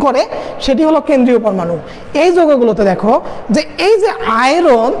গ্রহণ করে, সেটি হলো কেন্দ্রীয় পরমাণু। এই যৌগগুলোতে দেখো যে এই যে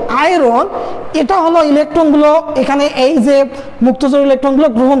আয়রন এটা হলো ইলেকট্রনগুলো এখানে এই যে মুক্তজোড় ইলেকট্রনগুলো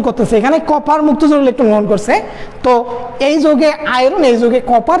গ্রহণ করতেছে, এখানে কপার মুক্তজোড় ইলেকট্রন গ্রহণ করছে। তো এই যৌগে আয়রন, এই যৌগে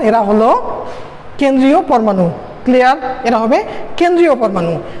কপার, এরা হলো কেন্দ্রীয় পরমাণু। ক্লিয়ার? এরা হবে কেন্দ্রীয়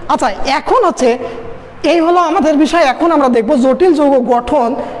পরমাণু। আচ্ছা, এখন হচ্ছে এই হলো আমাদের বিষয়। এখন আমরা দেখব জটিল যৌগ গঠন,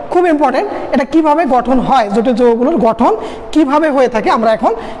 খুব ইম্পর্টেন্ট, এটা কিভাবে গঠন হয়, জটিল যৌগগুলোর গঠন কিভাবে হয়ে থাকে আমরা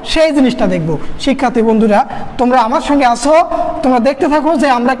এখন সেই জিনিসটা দেখব। শিক্ষার্থী বন্ধুরা তোমরা আমার সঙ্গে আসো, তোমরা দেখতে থাকো যে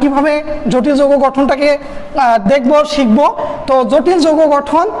আমরা কিভাবে জটিল যৌগ গঠনটাকে দেখব, শিখব। তো জটিল যৌগ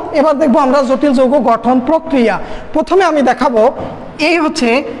গঠন এবার দেখব আমরা জটিল যৌগ গঠন প্রক্রিয়া। প্রথমে আমি দেখাবো এই হচ্ছে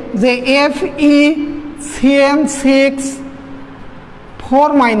যে FeCN6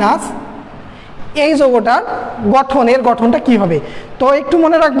 এই যৌগটার গঠনের গঠনটা কি হবে। তো একটু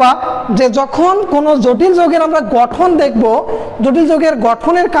মনে রাখবা যে যখন কোনো জটিল যৌগের আমরা গঠন দেখব, জটিল যৌগের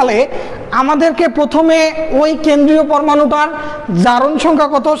গঠনের কালে আমাদেরকে প্রথমে ওই কেন্দ্রীয় পরমাণুটার জারণ সংখ্যা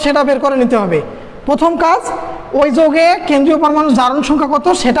কত সেটা বের করে নিতে হবে। প্রথম কাজ ওই যৌগে কেন্দ্রীয় পরমাণুর জারণ সংখ্যা কত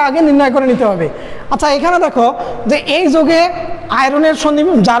সেটা আগে নির্ণয় করে নিতে হবে। আচ্ছা এখানে দেখো যে এই যৌগে আয়রনের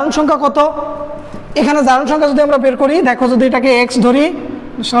জারণ সংখ্যা কত, এখানে জারণ সংখ্যা যদি আমরা বের করি, দেখো যদি এটাকে এক্স ধরি,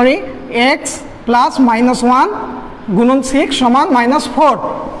 x প্লাস -1 গুণন 6 সমান -4,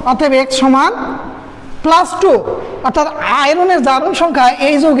 অতএব x সমান +2, অর্থাৎ আয়রনের জারণ সংখ্যা,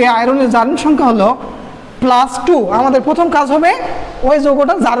 এই যৌগে আয়রনের জারণ সংখ্যা হলো +2। আমাদের প্রথম কাজ হবে ওই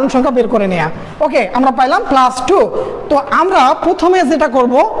যৌগটার জারণ সংখ্যা বের করে নেওয়া। ওকে, আমরা পাইলাম +2। তো আমরা প্রথমে যেটা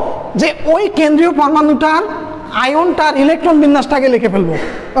করব যে ওই কেন্দ্রীয় পরমাণুটার আয়নটার ইলেকট্রন বিন্যাসটাকে লিখে ফেলবো।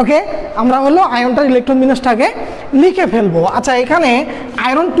 ওকে, আমরা হলো আয়নটার ইলেকট্রন বিন্যাসটাকে লিখে ফেলবো। আচ্ছা এখানে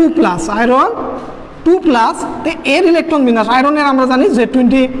আয়রন 2+, আয়রন 2+, তো এর ইলেকট্রন বিন্যাস, আয়রনের আমরা জানি যে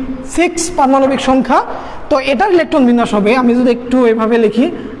 26 পারমাণবিক সংখ্যা, তো এটার ইলেকট্রন বিন্যাস হবে, আমি যদি একটু এভাবে লিখি,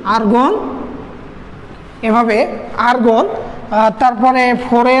 আর্গন, এভাবে আর্গন, তারপরে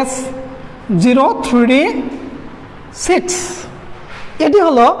 4s0 3d6, এটি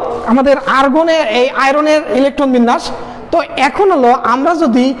হলো আমাদের আর্গনের এই আয়রনের ইলেকট্রন বিন্যাস। তো এখন হলো আমরা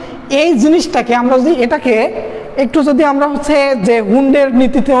যদি এই জিনিসটাকে, আমরা যদি এটাকে একটু যদি আমরা হচ্ছে যে হুন্ডের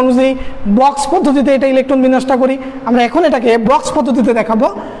নীতিতে অনুযায়ী বক্স পদ্ধতিতে এটা ইলেকট্রন বিন্যাসটা করি, আমরা এখন এটাকে বক্স পদ্ধতিতে দেখাবো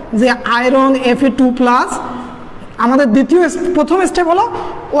যে আয়রন Fe2+, আমাদের প্রথম স্টেপ হলো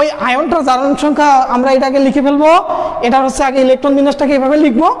ওই আয়নটার জারণ সংখ্যা আমরা এটাকে লিখে ফেলবো। এটা হচ্ছে আগে ইলেকট্রন বিন্যাসটাকে এভাবে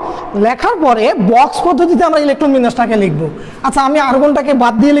লিখবো, লেখার পরে বক্স পদ্ধতিতে আমরা ইলেকট্রন বিন্যাসটাকে লিখবো। আচ্ছা আমি আর্গনটাকে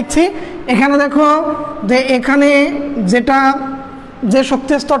বাদ দিয়ে লিখছি। এখানে দেখো যে এখানে যেটা যে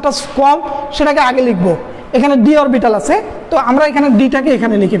শক্তি স্তরটা কম সেটাকে আগে লিখবো, এখানে ডি অরবিটাল আছে, তো আমরা এখানে ডিটাকে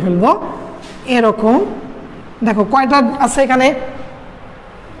এখানে লিখে ফেলবো। এরকম দেখো কয়টা আছে, এখানে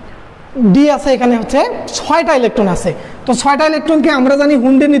ডি আছে, এখানে হচ্ছে 6টা ইলেকট্রন আছে। তো 6টা ইলেকট্রনকে আমরা জানি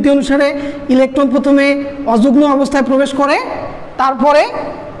হুন্ডের নীতি অনুসারে ইলেকট্রন প্রথমে অযুগ্ম অবস্থায় প্রবেশ করে, তারপরে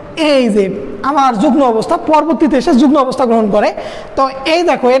এই যে আমার যুগ্ম অবস্থা, পরবর্তীতে এসে যুগ্ম অবস্থা গ্রহণ করে। তো এই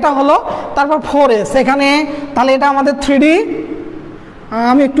দেখো এটা হলো, তারপর 4s, এখানে তাহলে এটা আমাদের 3d,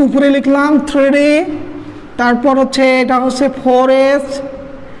 আমি একটু উপরে লিখলাম 3d, তারপর হচ্ছে এটা হচ্ছে 4s।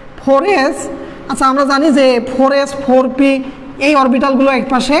 আচ্ছা আমরা জানি যে 4s 4p এই অরবিটালগুলো এক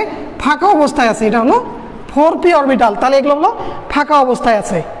পাশে ফাঁকা অবস্থায় আছে, এটা হলো 4p অরবিটাল, তাহলে এগুলো হলো ফাঁকা অবস্থায়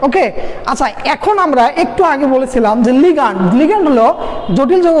আছে। ওকে, আচ্ছা এখন আমরা একটু আগে বলেছিলাম যে লিগ্যান্ড হলো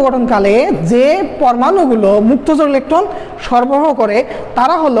জটিল যৌগ গঠনকালে যে পরমাণুগুলো মুক্তজোড় ইলেকট্রন সরবরাহ করে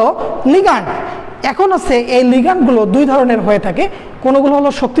তারা হলো লিগ্যান্ড। এখন হচ্ছে এই লিগ্যান্ডগুলো দুই ধরনের হয়ে থাকে, কোনোগুলো হলো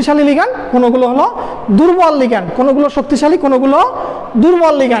শক্তিশালী লিগ্যান্ড, কোনোগুলো হলো দুর্বল লিগ্যান্ড, কোনোগুলো শক্তিশালী, কোনোগুলো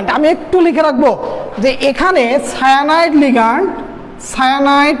দুর্বল লিগ্যান্ড। আমি একটু লিখে রাখবো যে এখানে cyanide ligand,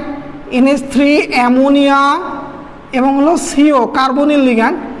 cyanide NH3 ammonia এবং হলো CO কার্বনিল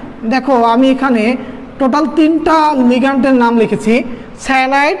লিগ্যান্ড। দেখো আমি এখানে টোটাল 3টা লিগ্যান্ডের নাম লিখেছি।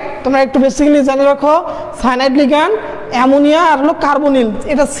 সায়ানাইড তোমরা একটু বেসিক্যালি জেনে রাখো, সায়ানাইড লিগ্যান্ড, অ্যামোনিয়া আর হলো কার্বনিল,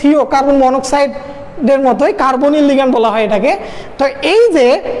 এটা CO কার্বন মনোক্সাইডের মতোই কার্বনিল লিগ্যান্ড বলা হয় এটাকে। তো এই যে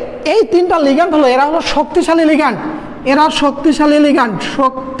এই 3টা লিগ্যান্ড হলো, এরা হলো শক্তিশালী লিগ্যান্ড, এরা শক্তিশালী লিগ্যান্ড,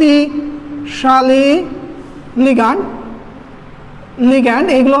 শক্তিশালী লিগ্যান্ড,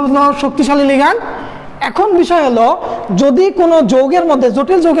 এগুলো হলো শক্তিশালী লিগ্যান্ড। এখন বিষয় হলো যদি কোনো যৌগের মধ্যে,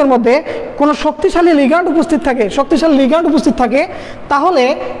 জটিল যৌগের মধ্যে কোনো শক্তিশালী লিগ্যান্ড উপস্থিত থাকে, তাহলে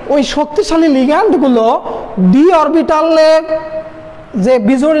ওই শক্তিশালী লিগ্যান্ডগুলো ডি অরবিটালের যে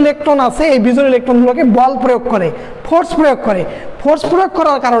বিজোড় ইলেকট্রন আছে এই বিজোড় ইলেকট্রনগুলোকে বল প্রয়োগ করে, ফোর্স প্রয়োগ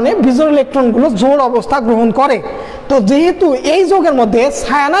করার কারণে বিজোড় ইলেকট্রনগুলো জোড় অবস্থা গ্রহণ করে। তো যেহেতু এই যৌগের মধ্যে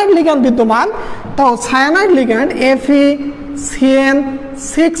সায়ানাইড লিগ্যান্ড বিদ্যমান, তো সায়ানাইড লিগ্যান্ড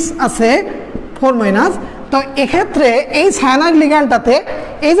FeCN6 আছে 4-, তো এক্ষেত্রে এই সায়ানাইড লিগ্যান্ডটাতে,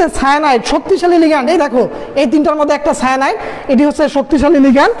 এই যে সায়ানাইড শক্তিশালী লিগ্যান্ড, এই দেখো এই 3টার মধ্যে একটা সায়ানাইড, এটি হচ্ছে শক্তিশালী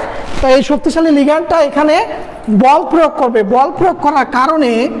লিগ্যান্ড। তো এই শক্তিশালী লিগ্যান্ডটা এখানে বল প্রয়োগ করবে, বল প্রয়োগ করার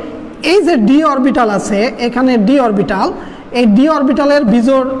কারণে এই যে ডি অরবিটাল আছে, এখানে ডি অরবিটাল, এই ডি অরবিটালের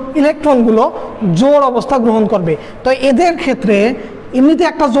বিজোড় ইলেকট্রনগুলো জোড় অবস্থা গ্রহণ করবে। তো এদের ক্ষেত্রে এমনিতে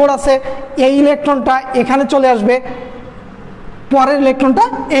একটা জোড় আছে, এই ইলেকট্রনটা এখানে চলে আসবে, পরের ইলেকট্রনটা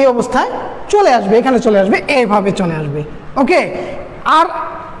এই অবস্থায় চলে আসবে, এখানে চলে আসবে, এইভাবে চলে আসবে। ওকে, আর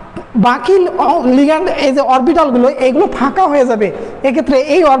বাকি লিগ্যান্ড এই যে অরবিটালগুলো এইগুলো ফাঁকা হয়ে যাবে, এক্ষেত্রে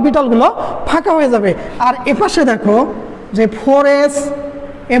এই অরবিটালগুলো ফাঁকা হয়ে যাবে। আর এপাশে দেখো যে 4s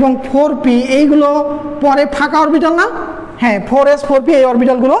এবং 4p এইগুলো পরে ফাঁকা অরবিটাল না? হ্যাঁ, 4s 4p এই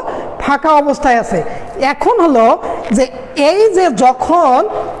অরবিটালগুলো ফাঁকা অবস্থায় আছে। এখন হলো যে এই যে যখন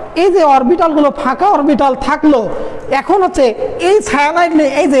এই যে অরবিটালগুলো ফাঁকা অরবিটাল থাকলো, এখন হচ্ছে এই সায়ানাইড,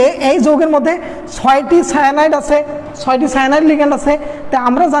 এই যে এই যৌগের মধ্যে 6টি সায়ানাইড আছে, 6টি সায়ানাইড লিগ্যান্ড আছে। তা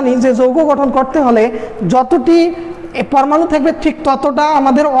আমরা জানি যে যৌগ গঠন করতে হলে যতটি পরমাণু থাকবে ঠিক ততটা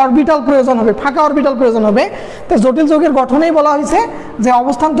আমাদের অরবিটাল প্রয়োজন হবে, ফাঁকা অরবিটাল প্রয়োজন হবে। তো জটিল যৌগের গঠনেই বলা হয়েছে যে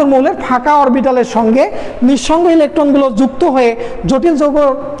অবস্থান্তর মৌলের ফাঁকা অরবিটালের সঙ্গে নিঃসঙ্গ ইলেকট্রনগুলো যুক্ত হয়ে জটিল যৌগ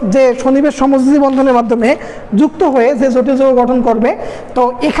যে সন্নিবেশ সমযোজী বন্ধনের মাধ্যমে যুক্ত হয়ে যে জটিল যৌগ গঠন করবে। তো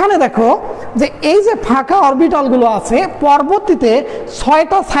এখানে দেখো যে এই যে ফাঁকা অরবিটালগুলো আছে, পরবর্তীতে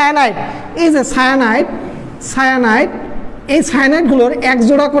 6টা সায়ানাইড, এই যে সায়ানাইড এই সায়ানাইডগুলোর এক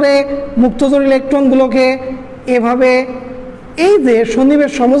জোড়া করে মুক্তজোড় ইলেকট্রনগুলোকে এভাবে এই যে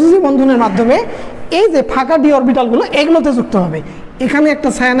সন্নিবেশ সমযোজী বন্ধনের মাধ্যমে এই যে ফাঁকা ডি অরবিটালগুলো এগুলোতে যুক্ত হবে। এখানে একটা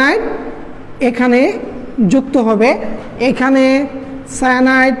সায়ানাইড এখানে যুক্ত হবে, এখানে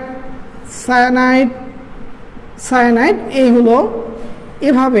সায়ানাইড এইগুলো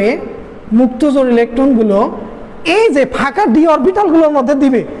এভাবে মুক্তজোড় ইলেকট্রনগুলো এই যে ফাঁকা ডি অরবিটালগুলোর মধ্যে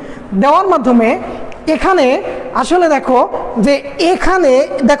দিবে। দেওয়ার মাধ্যমে এখানে আসলে দেখো যে এখানে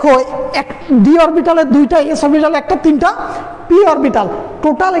দেখো এক ডি অরবিটালের 2টা, এস অরবিটাল একটা, 3টা পি অরবিটাল,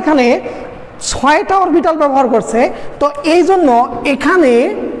 টোটাল এখানে 6টা অরবিটাল ব্যবহার করছে। তো এই জন্য এখানে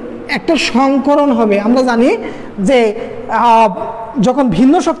একটা সংকরণ হবে। আমরা জানি যে যখন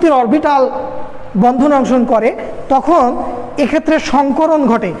ভিন্ন শক্তির অরবিটাল বন্ধন অংশন করে তখন এক্ষেত্রে সংকরণ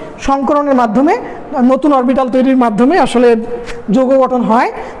ঘটে, সংকরণের মাধ্যমে নতুন অরবিটাল তৈরির মাধ্যমে আসলে যৌগ গঠন হয়।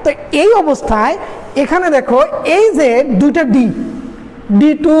 তো এই অবস্থায় এখানে দেখো এই যে 2টা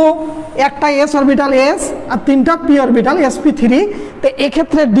D2, একটা এস অরবিটাল এস আর 3টা পি অরবিটাল sp3। তো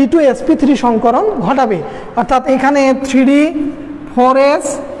এক্ষেত্রে D2 sp3 সংকরণ ঘটাবে, অর্থাৎ এখানে 3D 4s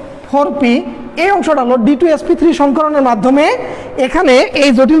 4p এই অংশটা হলো D2 sp3 সংকরণের মাধ্যমে এখানে এই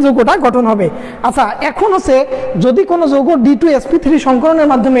জটিল যৌগটা গঠন হবে। আচ্ছা, এখন হচ্ছে যদি কোনো যৌগ D2 sp3 সংকরণের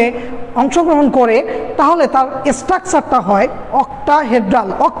মাধ্যমে অংশগ্রহণ করে তাহলে তার স্ট্রাকচারটা হয়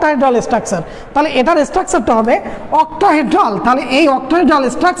অক্টাহেড্রাল স্ট্রাকচার। তাহলে এটার স্ট্রাকচারটা হবে অক্টাহেড্রাল। তাহলে এই অক্টাহেড্রাল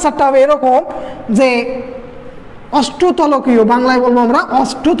স্ট্রাকচারটা হবে এরকম যে অষ্টতলকীয়, বাংলায় বলবো আমরা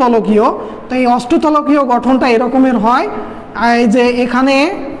অষ্টতলকীয়। তো এই অষ্টতলকীয় গঠনটা এরকমের হয়। এই যে এখানে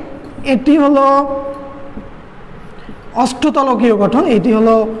এটি হলো অষ্টতলকীয় গঠন, এটি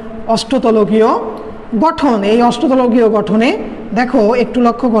হলো অষ্টতলকীয় গঠন। এই অষ্টতলকীয় গঠনে দেখো একটু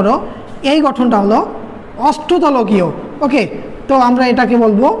লক্ষ্য করো, এই গঠনটা হলো অষ্টতলকীয়। ওকে, তো আমরা এটাকে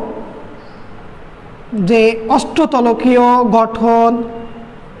বলবো যে অষ্টতলকীয় গঠন,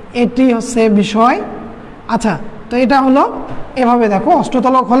 এটি হচ্ছে বিষয়। আচ্ছা, তো এটা হলো এভাবে দেখো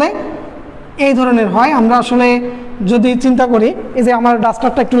অষ্টতলক হলে এই ধরনের হয়। আমরা আসলে যদি চিন্তা করি, এই যে আমার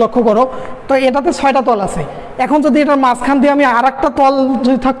ডাস্টারটা একটু লক্ষ্য করো, তো এটাতে 6টা তল আছে। এখন যদি এটার মাঝখান দিয়ে আমি আর একটা তল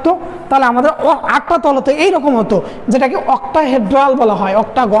যদি থাকতো তাহলে আমাদের 8টা তল হতো, এইরকম হতো, যেটাকে অক্টাহেড্রাল বলা হয়,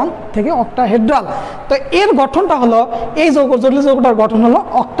 অক্টাগন থেকে অক্টাহেড্রাল। তো এর গঠনটা হলো এই যৌগ, জটিল যৌগটার গঠন হলো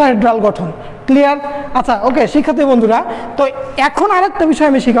অক্টাহেড্রাল গঠন। ক্লিয়ার? আচ্ছা, ওকে শিক্ষার্থী বন্ধুরা, তো এখন আরেকটা বিষয়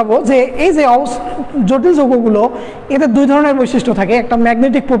আমি শেখাবো যে এই যে জটিল যৌগগুলো এদের 2 ধরনের বৈশিষ্ট্য থাকে। একটা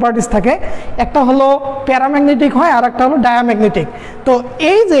ম্যাগনেটিক প্রপার্টিস থাকে, একটা হলো প্যারাম্যাগনেটিক হয় আর একটা হলো ডায়াম্যাগনেটিক। তো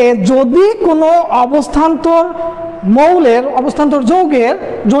এই যে যদি কোনো অবস্থান্তর যৌগের,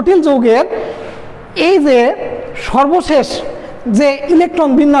 জটিল যৌগের এই যে সর্বশেষ যে ইলেকট্রন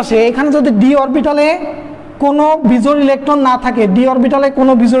বিন্যাসে এখানে যদি ডি অরবিটালে কোনো বিজোড় ইলেকট্রন না থাকে, ডি অরবিটালে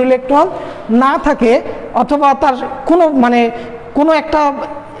কোনো বিজোড় ইলেকট্রন না থাকে, অথবা তার কোনো একটা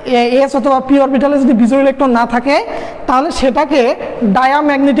এস অথবা পি অরবিটালে যদি বিজোড় ইলেকট্রন না থাকে তাহলে সেটাকে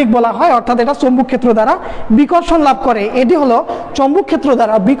ডায়াম্যাগনেটিক বলা হয়, অর্থাৎ এটা চৌম্বক ক্ষেত্র দ্বারা বিকর্ষণ লাভ করে। এটি হলো চৌম্বক ক্ষেত্র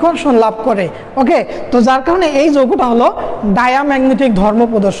দ্বারা বিকর্ষণ লাভ করে। ওকে, তো যার কারণে এই যৌগটা হলো ডায়াম্যাগনেটিক ধর্ম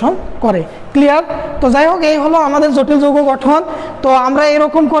প্রদর্শন করে। ক্লিয়ার? তো যাই হোক, এই হলো আমাদের জটিল যৌগ গঠন। তো আমরা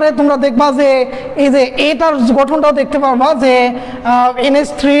এরকম করে তোমরা দেখবা যে এই যে এটার গঠনটাও দেখতে পারবা যে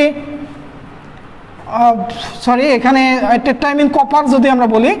NH3 সরি এখানে টেট্রাইমিন কপার যদি আমরা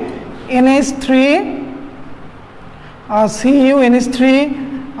বলি NH3 Cu NH3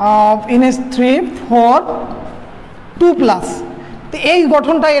 4 2+। তো এই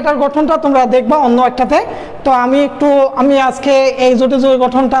গঠনটা, এটার গঠনটা তোমরা দেখবা অন্য একটাতে। তো আমি আজকে এই জটিল যৌগ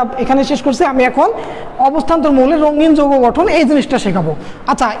গঠনটা এখানে শেষ করছি। আমি এখন অবস্থান্তর মৌলের রঙিন যৌগ গঠন এই জিনিসটা শেখাবো।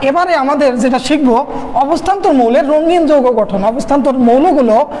 আচ্ছা, এবারে আমাদের যেটা শিখবো অবস্থান্তর মৌলের রঙিন যৌগ গঠন, অবস্থান্তর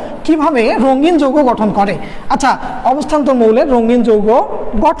মৌলগুলো কিভাবে রঙিন যৌগ গঠন করে। আচ্ছা, অবস্থান্তর মৌলের রঙিন যৌগ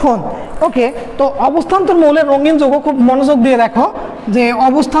গঠন। ওকে, তো অবস্থান্তর মৌলের রঙিন যৌগ, খুব মনোযোগ দিয়ে দেখো যে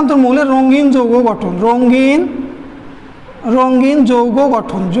অবস্থান্তর মৌলের রঙিন যৌগ গঠন, রঙিন যৌগ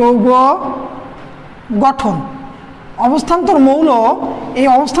গঠন, অবস্থান্তর মৌল, এই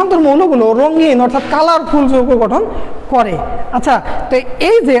অবস্থান্তর মৌলগুলো রঙিন অর্থাৎ কালারফুল যৌগ গঠন করে। আচ্ছা, তো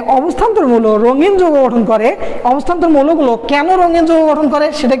এই যে অবস্থান্তর মৌল রঙিন যৌগ গঠন করে, অবস্থান্তর মৌলগুলো কেন রঙিন যৌগ গঠন করে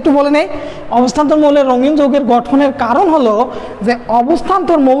সেটা একটু বলে নেই। অবস্থান্তর মৌলের রঙিন যৌগের গঠনের কারণ হলো যে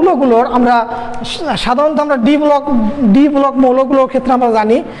অবস্থান্তর মৌলগুলোর আমরা সাধারণত আমরা ডি ব্লক মৌলগুলোর ক্ষেত্রে আমরা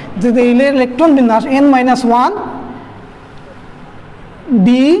জানি যে ইলেকট্রন বিন্যাস n-1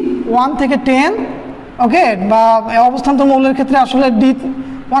 ডি 1 থেকে 10, ওকে, বা অবস্থান্তর মৌলের ক্ষেত্রে আসলে ডি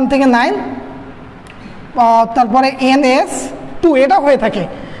 1 থেকে 9, তারপরে NS2 এটা হয়ে থাকে।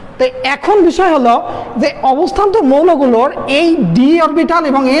 তো এখন বিষয় হলো যে অবস্থান্তর মৌলগুলোর এই ডি অরবিটাল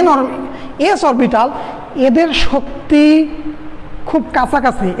এবং এস অরবিটাল এদের শক্তি খুব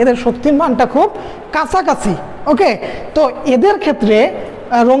কাছাকাছি, এদের শক্তির মানটা খুব কাছাকাছি। ওকে, তো এদের ক্ষেত্রে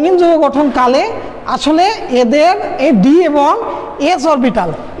রঙিন যৌগ গঠন কালে আসলে এদের এই ডি এবং এস অরবিটাল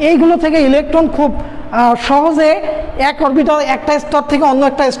এইগুলো থেকে ইলেকট্রন খুব সহজে এক অরবিটাল একটা স্তর থেকে অন্য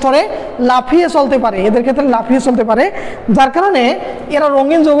একটা স্তরে লাফিয়ে চলতে পারে, এদের ক্ষেত্রে লাফিয়ে চলতে পারে, যার কারণে এরা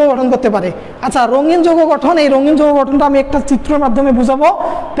রঙিন যৌগ গঠন করতে পারে। আচ্ছা, রঙিন যৌগ গঠন, এই রঙিন যৌগ গঠনটা আমি একটা চিত্রের মাধ্যমে বুঝাবো।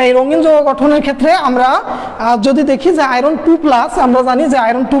 তাই রঙিন যৌগ গঠনের ক্ষেত্রে আমরা যদি দেখি যে আয়রন 2+, আমরা জানি যে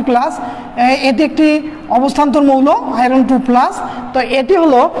আয়রন 2+, এটি একটি অবস্থান্তর মৌল আয়রন 2+। তো এটি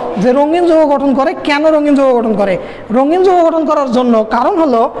হলো যে রঙিন যৌগ গঠন করে। কেন রঙিন যৌগ গঠন করে? রঙিন যৌগ গঠন করার জন্য কারণ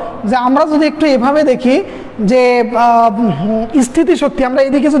হলো যে আমরা যদি একটু এভাবে দেখি যে স্থিতিশক্তি, আমরা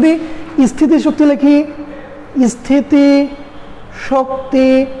এদিকে যদি স্থিতিশক্তি লিখি, স্থিতিশক্তি,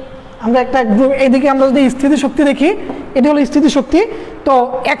 আমরা একটা এদিকে আমরা যদি স্থিতিশক্তি দেখি, এটি হলো স্থিতিশক্তি। তো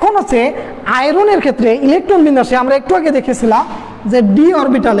এখন হচ্ছে আয়রনের ক্ষেত্রে ইলেকট্রন বিন্যাসে আমরা একটু আগে দেখেছিলাম যে ডি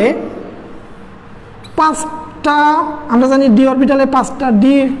অরবিটালে 5টা, আমরা জানি ডি অরবিটালে 5টা,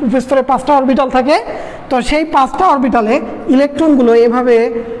 ডি উপস্তরে 5টা অরবিটাল থাকে। তো সেই 5টা অরবিটালে ইলেকট্রনগুলো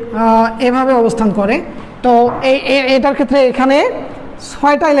এভাবে অবস্থান করে। তো এটার ক্ষেত্রে এখানে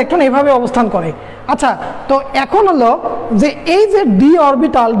 6টা ইলেকট্রন এভাবে অবস্থান করে। আচ্ছা, তো এখন হলো যে এই যে ডি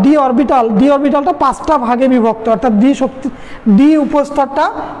অরবিটালটা 5টা ভাগে বিভক্ত, অর্থাৎ ডি উপস্তরটা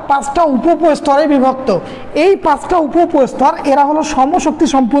 5টা উপস্তরে বিভক্ত। এই 5টা উপস্তর এরা হলো সমশক্তি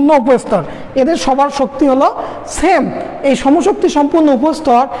সম্পূর্ণ উপস্তর, এদের সবার শক্তি হলো সেম। এই সমশক্তি সম্পূর্ণ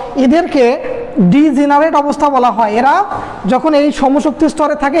উপস্তর এদেরকে ডিজেনারেট অবস্থা বলা হয়। এরা যখন এই সমশক্তি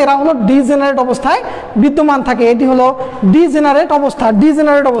স্তরে থাকে এরা হলো ডিজেনারেট অবস্থায় বিদ্যমান থাকে। এটি হলো ডিজেনারেট অবস্থা।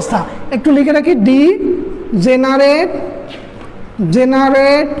 একটু লিখে রাখি, ডিজেনারেট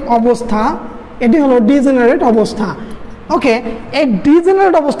অবস্থা, এটি হলো ডিজেনারেট অবস্থা। ওকে, এই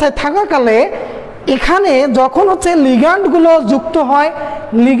ডিজেনারেট অবস্থায় থাকাকালে এখানে যখন হচ্ছে লিগ্যান্ডগুলো যুক্ত হয়,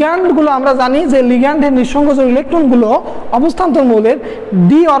 লিগ্যান্ডগুলো আমরা জানি যে লিগ্যান্ডের নিঃসংযোজক ইলেকট্রনগুলো অবস্থান্তর মৌলের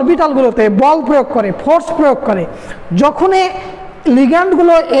ডি অরবিটালগুলোতে বল প্রয়োগ করে, ফোর্স প্রয়োগ করে। যখন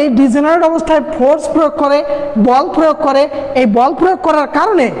লিগ্যান্ডগুলো এই ডিজেনারেট অবস্থায় ফোর্স প্রয়োগ করে, বল প্রয়োগ করে, এই বল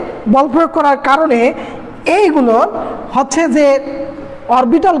প্রয়োগ করার কারণে এইগুলোর হচ্ছে যে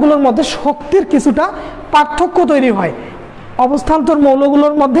অরবিটালগুলোর মধ্যে শক্তির কিছুটা পার্থক্য তৈরি হয়। অবস্থান্তর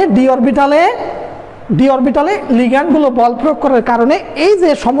মৌলগুলোর মধ্যে ডি অরবিটালে লিগ্যান্ডগুলো বল প্রয়োগ করার কারণে এই যে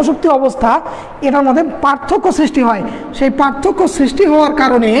সমশক্তি অবস্থা এটার মধ্যে পার্থক্য সৃষ্টি হয়। সেই পার্থক্য সৃষ্টি হওয়ার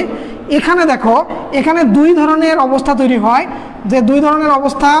কারণে এখানে দেখো, এখানে 2 ধরনের অবস্থা তৈরি হয়। যে 2 ধরনের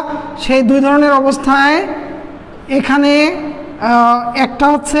অবস্থা, সেই 2 ধরনের অবস্থায় এখানে একটা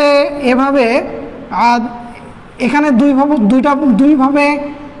হচ্ছে এভাবে, এখানে দুইভাবে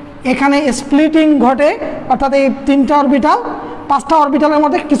এখানে স্প্লিটিং ঘটে, অর্থাৎ এই 3টা অরবিটাল 5টা অরবিটালের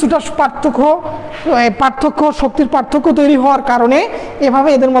মধ্যে কিছুটা পার্থক্য শক্তির পার্থক্য তৈরি হওয়ার কারণে এভাবে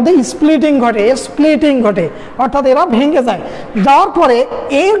এদের মধ্যে স্প্লিটিং ঘটে, অর্থাৎ এরা ভেঙে যায়। যাওয়ার পরে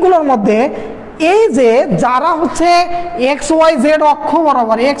এইগুলোর মধ্যে এই যে যারা হচ্ছে XYZ অক্ষ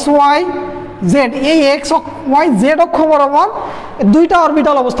বরাবর, XYZ, এই XYZ অক্ষ বরাবর 2টা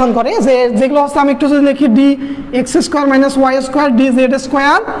অরবিটাল অবস্থান করে, যেগুলো হচ্ছে আমি একটু যদি লিখি dx² - y²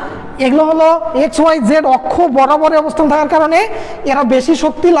 dz², এগুলো হলো XYZ অক্ষ বরাবরে অবস্থান থাকার কারণে এরা বেশি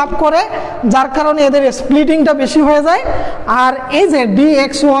শক্তি লাভ করে, যার কারণে এদের স্প্লিটিংটা বেশি হয়ে যায়। আর এই যে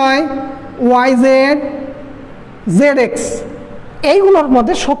dxy, yz, zx, এইগুলোর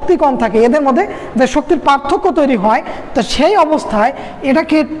মধ্যে শক্তি কম থাকে, এদের মধ্যে যে শক্তির পার্থক্য তৈরি হয়, তো সেই অবস্থায়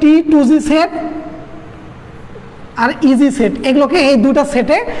এটাকে T2G সেট আর ইজি সেট, এগুলোকে এই দুটা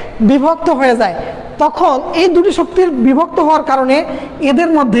সেটে বিভক্ত হয়ে যায়। তখন এই দুটি শক্তির বিভক্ত হওয়ার কারণে এদের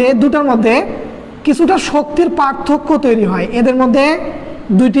মধ্যে দুটার মধ্যে কিছুটা শক্তির পার্থক্য তৈরি হয়। এদের মধ্যে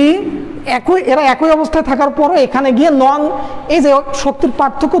দুইটি এরা একই অবস্থায় থাকার পরও এখানে গিয়ে এই যে শক্তির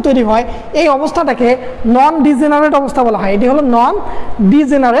পার্থক্য তৈরি হয়, এই অবস্থাটাকে নন ডিজেনারেট অবস্থা বলা হয়। এটি হলো নন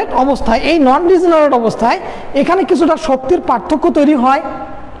ডিজেনারেট অবস্থা। এই নন ডিজেনারেট অবস্থায় এখানে কিছুটা শক্তির পার্থক্য তৈরি হয়।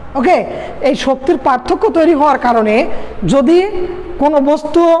 ওকে, এই শক্তির পার্থক্য তৈরি হওয়ার কারণে যদি কোনো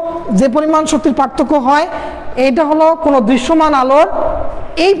বস্তু যে পরিমাণ শক্তির পার্থক্য হয়, এইটা হলো কোনো দৃশ্যমান আলোর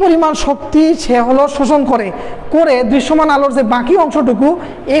এই পরিমাণ শক্তি সে হলো শোষণ করে দৃশ্যমান আলোর যে বাকি অংশটুকু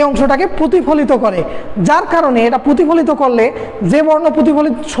এই অংশটাকে প্রতিফলিত করে, যার কারণে এটা প্রতিফলিত করলে যে বর্ণ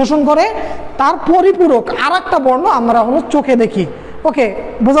প্রতিফলিত শোষণ করে তার পরিপূরক আর একটা বর্ণ আমরা হলো চোখে দেখি। ওকে,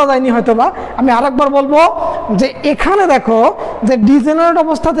 বোঝা যায়নি হয়তো বা, আমি আরেকবার বলবো যে এখানে দেখো যে ডিজেনারেট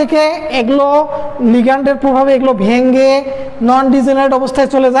অবস্থা থেকে এগুলো লিগ্যান্ডের প্রভাবে এগুলো ভেঙে নন ডিজেনারেট অবস্থায়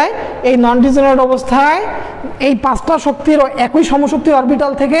চলে যায়। এই নন ডিজেনারেট অবস্থায় এই পাঁচটা শক্তির একই সমশক্তির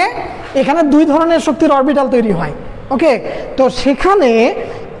অরবিটাল থেকে এখানে দুই ধরনের শক্তির অরবিটাল তৈরি হয়। ওকে, তো সেখানে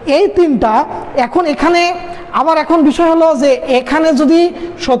এই তিনটা এখন এখানে আবার এখন বিষয় হলো যে এখানে যদি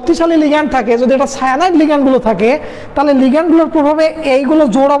শক্তিশালী লিগ্যান্ড থাকে, যদি এটা সায়ানাইড লিগ্যান্ডগুলো থাকে, তাহলে লিগ্যান্ডগুলোর প্রভাবে এইগুলো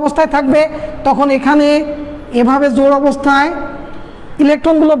জোড় অবস্থায় থাকবে, তখন এখানে এভাবে জোড় অবস্থায়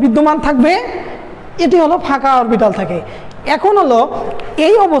ইলেকট্রনগুলো বিদ্যমান থাকবে, এটি হলো ফাঁকা অরবিটাল থাকে। এখন হলো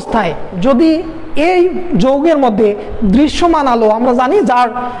এই অবস্থায় যদি এই যৌগের মধ্যে দৃশ্যমান আলো, আমরা জানি যার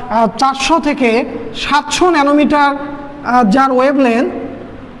 400 থেকে 700 ন্যানোমিটার যার ওয়েভলেন্থ,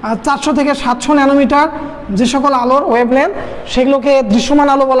 400 থেকে 700 ন্যানোমিটার যে সকল আলোর ওয়েভলেন্থ, সেগুলোকে দৃশ্যমান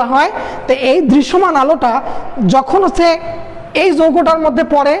আলো বলা হয়। তো এই দৃশ্যমান আলোটা যখন হচ্ছে এই যৌগটার মধ্যে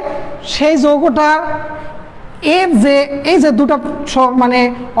পড়ে, সেই যৌগটার এই যে দুটো মানে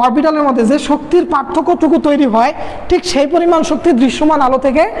অরবিটালের মধ্যে যে শক্তির পার্থক্যটুকু তৈরি হয়, ঠিক সেই পরিমাণ শক্তি দৃশ্যমান আলো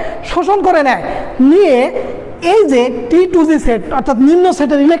থেকে শোষণ করে নেয়, নিয়ে এই যে T2G সেট অর্থাৎ নিম্ন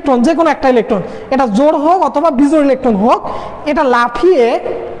সেটের ইলেকট্রন, যে কোনো একটা ইলেকট্রন, এটা জোড় হোক অথবা বিজোড় ইলেকট্রন হোক, এটা লাফিয়ে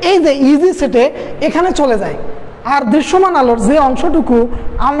এই যে ইজি সেটে এখানে চলে যায়। আর দৃশ্যমান আলোর যে অংশটুকু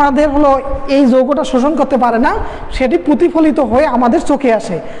আমাদের হলো এই যৌগটা শোষণ করতে পারে না, সেটি প্রতিফলিত হয়ে আমাদের চোখে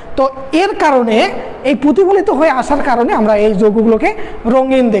আসে। তো এর কারণে এই প্রতিফলিত হয়ে আসার কারণে আমরা এই যৌগগুলোকে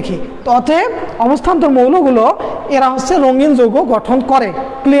রঙিন দেখি। তো অতএব অবস্থান্তর মৌলগুলো এরা হচ্ছে রঙিন যৌগ গঠন করে।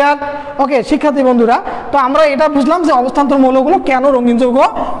 ক্লিয়ার? ওকে শিক্ষার্থী বন্ধুরা, তো আমরা এটা বুঝলাম যে অবস্থান্তর মৌলগুলো কেন রঙিন যৌগ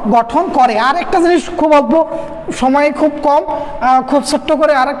গঠন করে। আর একটা জিনিস খুব অল্প সময়, খুব কম, খুব ছোট্ট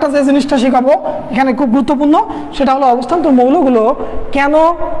করে আর একটা যে জিনিসটা শেখাবো এখানে খুব গুরুত্বপূর্ণ, সেটা হলো অবস্থান্তর মৌলগুলো কেন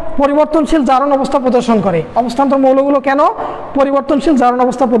পরিবর্তনশীল জারণ অবস্থা প্রদর্শন করে। অবস্থান্তর মৌলগুলো কেন পরিবর্তনশীল জারণ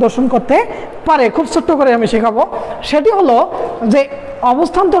অবস্থা প্রদর্শন করতে পারে, খুব ছোট্ট করে আমি শেখাবো। সেটি হলো যে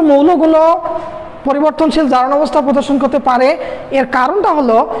অবস্থান্তর মৌলগুলো পরিবর্তনশীল জারণ অবস্থা প্রদর্শন করতে পারে, এর কারণটা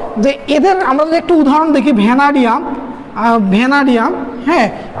হলো যে এদের আমরা যদি একটু উদাহরণ দেখি, ভ্যানাডিয়াম, হ্যাঁ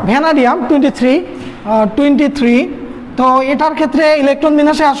ভ্যানাডিয়াম 23, তো এটার ক্ষেত্রে ইলেকট্রন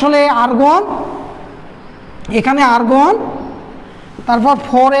বিন্যাসে আসলে আর্গন, এখানে আর্গন, তারপর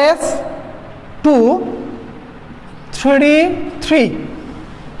 4s2 3d3,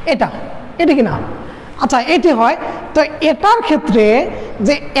 এটি কিনা, আচ্ছা এটি হয়। তো এটার ক্ষেত্রে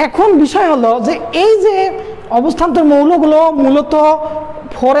যে এখন বিষয় হলো যে এই যে অবস্থান্তর মৌলগুলো মূলত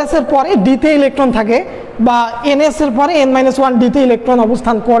 4s এর পরে ডিতে ইলেকট্রন থাকে, বা ns এর পরে n-1 ডিতে ইলেকট্রন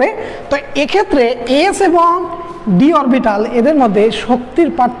অবস্থান করে। তো এক্ষেত্রে s এবং d অরবিটাল এদের মধ্যে শক্তির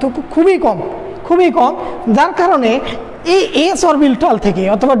পার্থক্য খুবই কম, যার কারণে এই এস অরবিটাল থেকে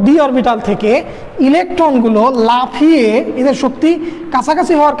অথবা ডি অরবিটাল থেকে ইলেকট্রনগুলো লাফিয়ে, এদের শক্তি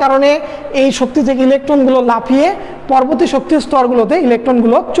কাছাকাছি হওয়ার কারণে এই শক্তি থেকে ইলেকট্রনগুলো লাফিয়ে পরবর্তী শক্তির স্তরগুলোতে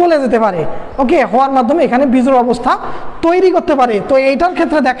ইলেকট্রনগুলো চলে যেতে পারে। ওকে, হওয়ার মাধ্যমে এখানে বিজোড় অবস্থা তৈরি করতে পারে। তো এইটার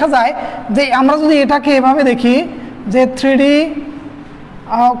ক্ষেত্রে দেখা যায় যে আমরা যদি এটাকে এভাবে দেখি যে 3d,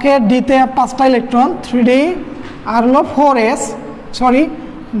 ওকে ডিতে 5টা ইলেকট্রন, 3d আর হলো 4s,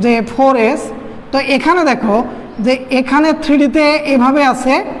 যে 4s। তো এখানে দেখো যে এখানে 3dতে এভাবে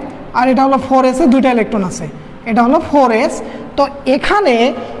আছে, আর এটা হলো 4s এ 2টা ইলেকট্রন আছে, এটা হলো 4s। তো এখানে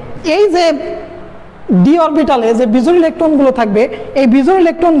এই যে ডি অরবিটালে যে বিজোড় ইলেকট্রনগুলো থাকবে, এই বিজোড়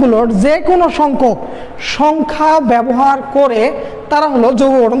ইলেকট্রনগুলোর যে কোনো সংখ্যা ব্যবহার করে তারা হলো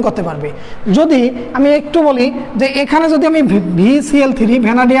যৌগ গঠন করতে পারবে। যদি আমি একটু বলি যে এখানে যদি আমি VCl3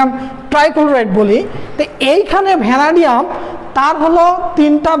 ভ্যানাডিয়াম ট্রাইক্লোরাইড বলি, তো এইখানে ভ্যানাডিয়াম তার হলো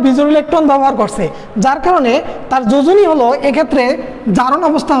 3টা বিজোড় ইলেকট্রন ব্যবহার করছে, যার কারণে তার যোজনী হলো এক্ষেত্রে জারণ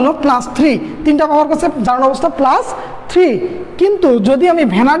অবস্থা হলো +3, 3টা ব্যবহার করছে, জারণ অবস্থা +3। 3। কিন্তু যদি আমি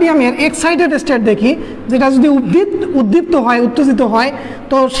ভ্যানাডিয়ামের এক্সাইটেড স্টেট দেখি, যেটা যদি উদ্দীপ্ত হয়, উত্তেজিত হয়,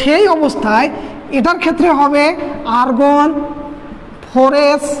 তো সেই অবস্থায় এটার ক্ষেত্রে হবে আর্গন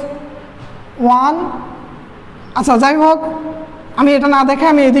 4s1। আচ্ছা যাই হোক, আমি এটা না দেখে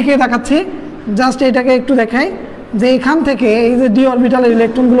আমি এদিকে দেখাচ্ছি, জাস্ট এটাকে একটু দেখাই যে এখান থেকে এই যে ডি অরবিটালের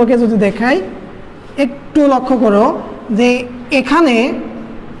ইলেকট্রনগুলোকে যদি দেখাই, একটু লক্ষ্য করো যে এখানে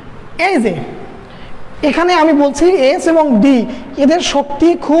এই যে এখানে আমি বলছি এস এবং ডি এদের শক্তি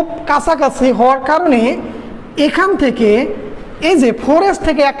খুব কাছাকাছি হওয়ার কারণে এখান থেকে এই যে 4s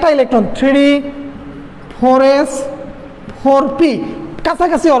থেকে একটা ইলেকট্রন 3d 4s 4p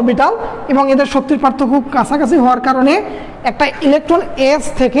কাছাকাছি অরবিটাল এবং এদের শক্তির পার্থক্য খুব কাছাকাছি হওয়ার কারণে একটা ইলেকট্রন এস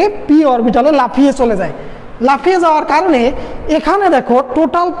থেকে পি অরবিটালে লাফিয়ে চলে যায়। লাফিয়ে যাওয়ার কারণে এখানে দেখো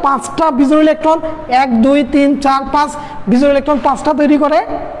টোটাল 5টা বিজোড় ইলেকট্রন 1 2 3 4 5 বিজোড় ইলেকট্রন 5টা তৈরি করে,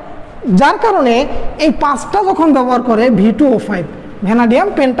 যার কারণে এই 5টা যখন ব্যবহার করে V2O5 ভ্যানাডিয়াম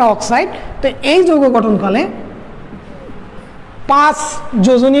পেন্টা অক্সাইড, তো এই যৌগ গঠনকালে 5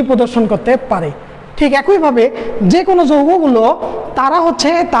 যোজনী প্রদর্শন করতে পারে। ঠিক একইভাবে যে কোনো যৌগগুলো তারা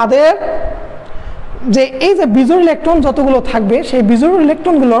হচ্ছে তাদের যে এই যে বিজোড় ইলেকট্রন যতগুলো থাকবে সেই বিজোড়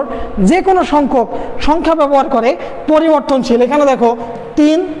ইলেকট্রনগুলোর যে কোনো সংখ্যা ব্যবহার করে পরিবর্তনশীল। এখানে দেখো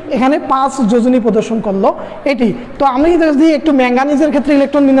 3, এখানে 5 যোজনী প্রদর্শন করলো এটি। তো আমি যদি একটু ম্যাঙ্গানিজের ক্ষেত্রে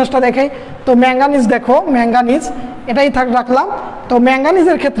ইলেকট্রন বিন্যাসটা দেখাই, তো ম্যাঙ্গানিজ দেখো, ম্যাঙ্গানিজ এটাই রাখলাম। তো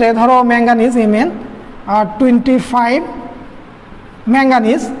ম্যাঙ্গানিজের ক্ষেত্রে ধরো ম্যাঙ্গানিজ Mn 25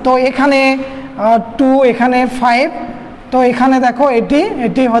 ম্যাঙ্গানিজ, তো এখানে 2, এখানে 5, তো এখানে দেখো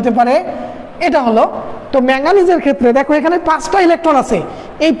এটি হতে পারে, এটা হলো। তো ম্যাঙ্গানিজের ক্ষেত্রে দেখো এখানে 5টা ইলেকট্রন আছে,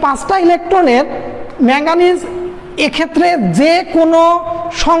 এই 5টা ইলেকট্রনের ম্যাঙ্গানিজ এক্ষেত্রে যে কোনো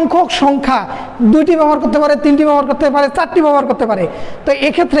সংখ্যা 2টি ব্যবহার করতে পারে, 3টি ব্যবহার করতে পারে, 4টি ব্যবহার করতে পারে। তো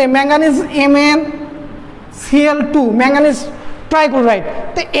এক্ষেত্রে ম্যাঙ্গানিজ MnCl2 ম্যাঙ্গানিজ ট্রাইক্লোরাইড,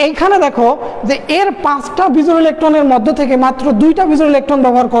 তো এইখানে দেখো যে এর 5টা বিজোড় ইলেকট্রনের মধ্য থেকে মাত্র 2টা বিজোড় ইলেকট্রন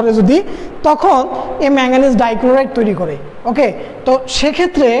ব্যবহার করে যদি, তখন এই ম্যাঙ্গানিজ ডাইক্লোরাইড তৈরি করে। ওকে, তো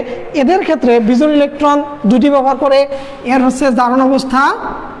সেক্ষেত্রে এদের ক্ষেত্রে বিজোড় ইলেকট্রন 2টি ব্যবহার করে, এর হচ্ছে জারণ অবস্থা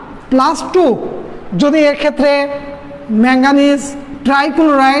 +2। যদি এর ক্ষেত্রে ম্যাঙ্গানিজ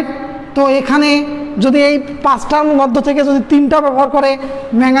ট্রাইক্লোরাইড, তো এখানে যদি এই 5টার মধ্য থেকে যদি 3টা ব্যবহার করে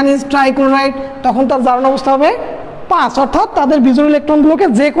ম্যাঙ্গানিজ ট্রাইক্লোরাইড, তখন তার জারণ অবস্থা হবে 5। অর্থাৎ তাদের বিজোড় ইলেকট্রনগুলোকে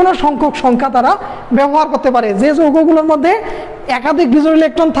যে কোনো সংখ্যা তারা ব্যবহার করতে পারে। যে যৌগগুলোর মধ্যে একাধিক বিজোড়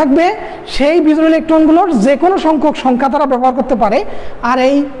ইলেকট্রন থাকবে সেই বিজোড় ইলেকট্রনগুলোর যে কোনো সংখ্যা তারা ব্যবহার করতে পারে। আর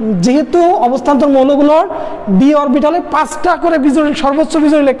এই যেহেতু অবস্থান্তর মৌলগুলোর ডি অরবিটালে 5টা করে সর্বোচ্চ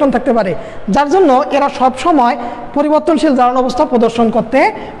বিজোড় ইলেকট্রন থাকতে পারে, যার জন্য এরা সবসময় পরিবর্তনশীল জারণ অবস্থা প্রদর্শন করতে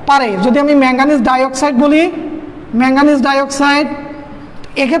পারে। যদি আমি ম্যাঙ্গানিজ ডাইঅক্সাইড বলি, ম্যাঙ্গানিজ ডাইঅক্সাইড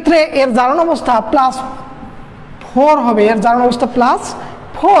এক্ষেত্রে এর জারণ অবস্থা +4 হবে, এর জারণ অবস্থা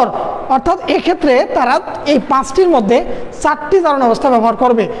 +4। অর্থাৎ এক্ষেত্রে তারা এই 5টির মধ্যে 4টি জারণ অবস্থা ব্যবহার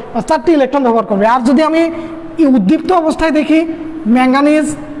করবে বা 4টি ইলেকট্রন ব্যবহার করবে। আর যদি আমি উদ্দীপ্ত অবস্থায় দেখি ম্যাঙ্গানিজ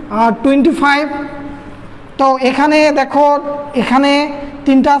 25, তো এখানে দেখো এখানে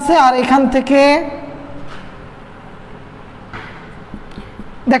 3টা আছে, আর এখান থেকে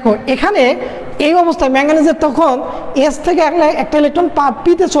দেখো এখানে এই অবস্থায় ম্যাঙ্গানিজের তখন এস থেকে একটা ইলেকট্রন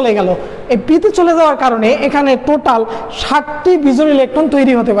পিতে চলে গেল। এই পিতে চলে যাওয়ার কারণে এখানে টোটাল 60টি বিজোড় ইলেকট্রন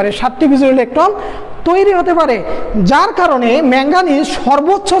তৈরি হতে পারে, 60টি বিজোড় ইলেকট্রন তৈরি হতে পারে, যার কারণে ম্যাঙ্গানিজ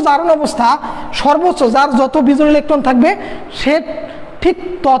সর্বোচ্চ জারণ অবস্থা, যার যত বিজোড় ইলেকট্রন থাকবে সে ঠিক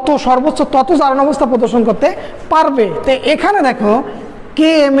সর্বোচ্চ তত জারণ অবস্থা প্রদর্শন করতে পারবে। তো এখানে দেখো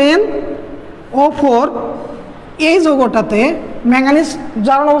KMnO4 এই যৌগটাতে ম্যাঙ্গানিজ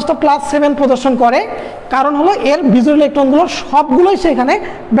জারণ অবস্থা +7 প্রদর্শন করে, কারণ হলো এর বিজোড় ইলেকট্রনগুলো সবগুলোই সেখানে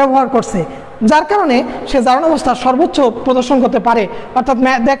ব্যবহার করছে, যার কারণে সে জারণ অবস্থা সর্বোচ্চ প্রদর্শন করতে পারে। অর্থাৎ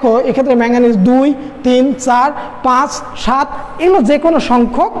দেখো এক্ষেত্রে ম্যাঙ্গানিজ 2 3 4 5 7 এগুলো যে কোনো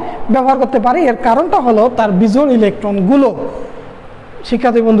সংখ্যক ব্যবহার করতে পারে। এর কারণটা হলো তার বিজোড় ইলেকট্রনগুলো।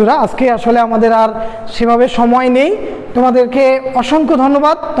 শিক্ষার্থী বন্ধুরা, আজকে আসলে আমাদের আর সেভাবে সময় নেই। তোমাদেরকে অসংখ্য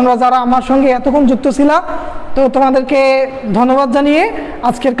ধন্যবাদ, তোমরা যারা আমার সঙ্গে এতক্ষণ যুক্ত ছিলা, তো তোমাদেরকে ধন্যবাদ জানিয়ে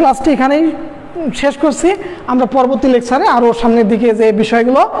আজকের ক্লাসটি এখানেই শেষ করছি। আমরা পরবর্তী লেকচারে আরও সামনের দিকে যে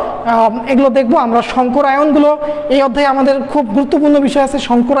বিষয়গুলো এগুলো দেখব। আমরা সংকরায়নগুলো, এই অধ্যায়ে আমাদের খুব গুরুত্বপূর্ণ বিষয় আছে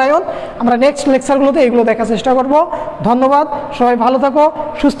সংকরায়ন, আমরা নেক্সট লেকচারগুলোতে এগুলো দেখার চেষ্টা করব। ধন্যবাদ, সবাই ভালো থাকো,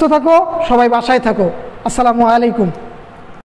 সুস্থ থাকো, সবাই বাসায় থাকো। আসসালামু আলাইকুম।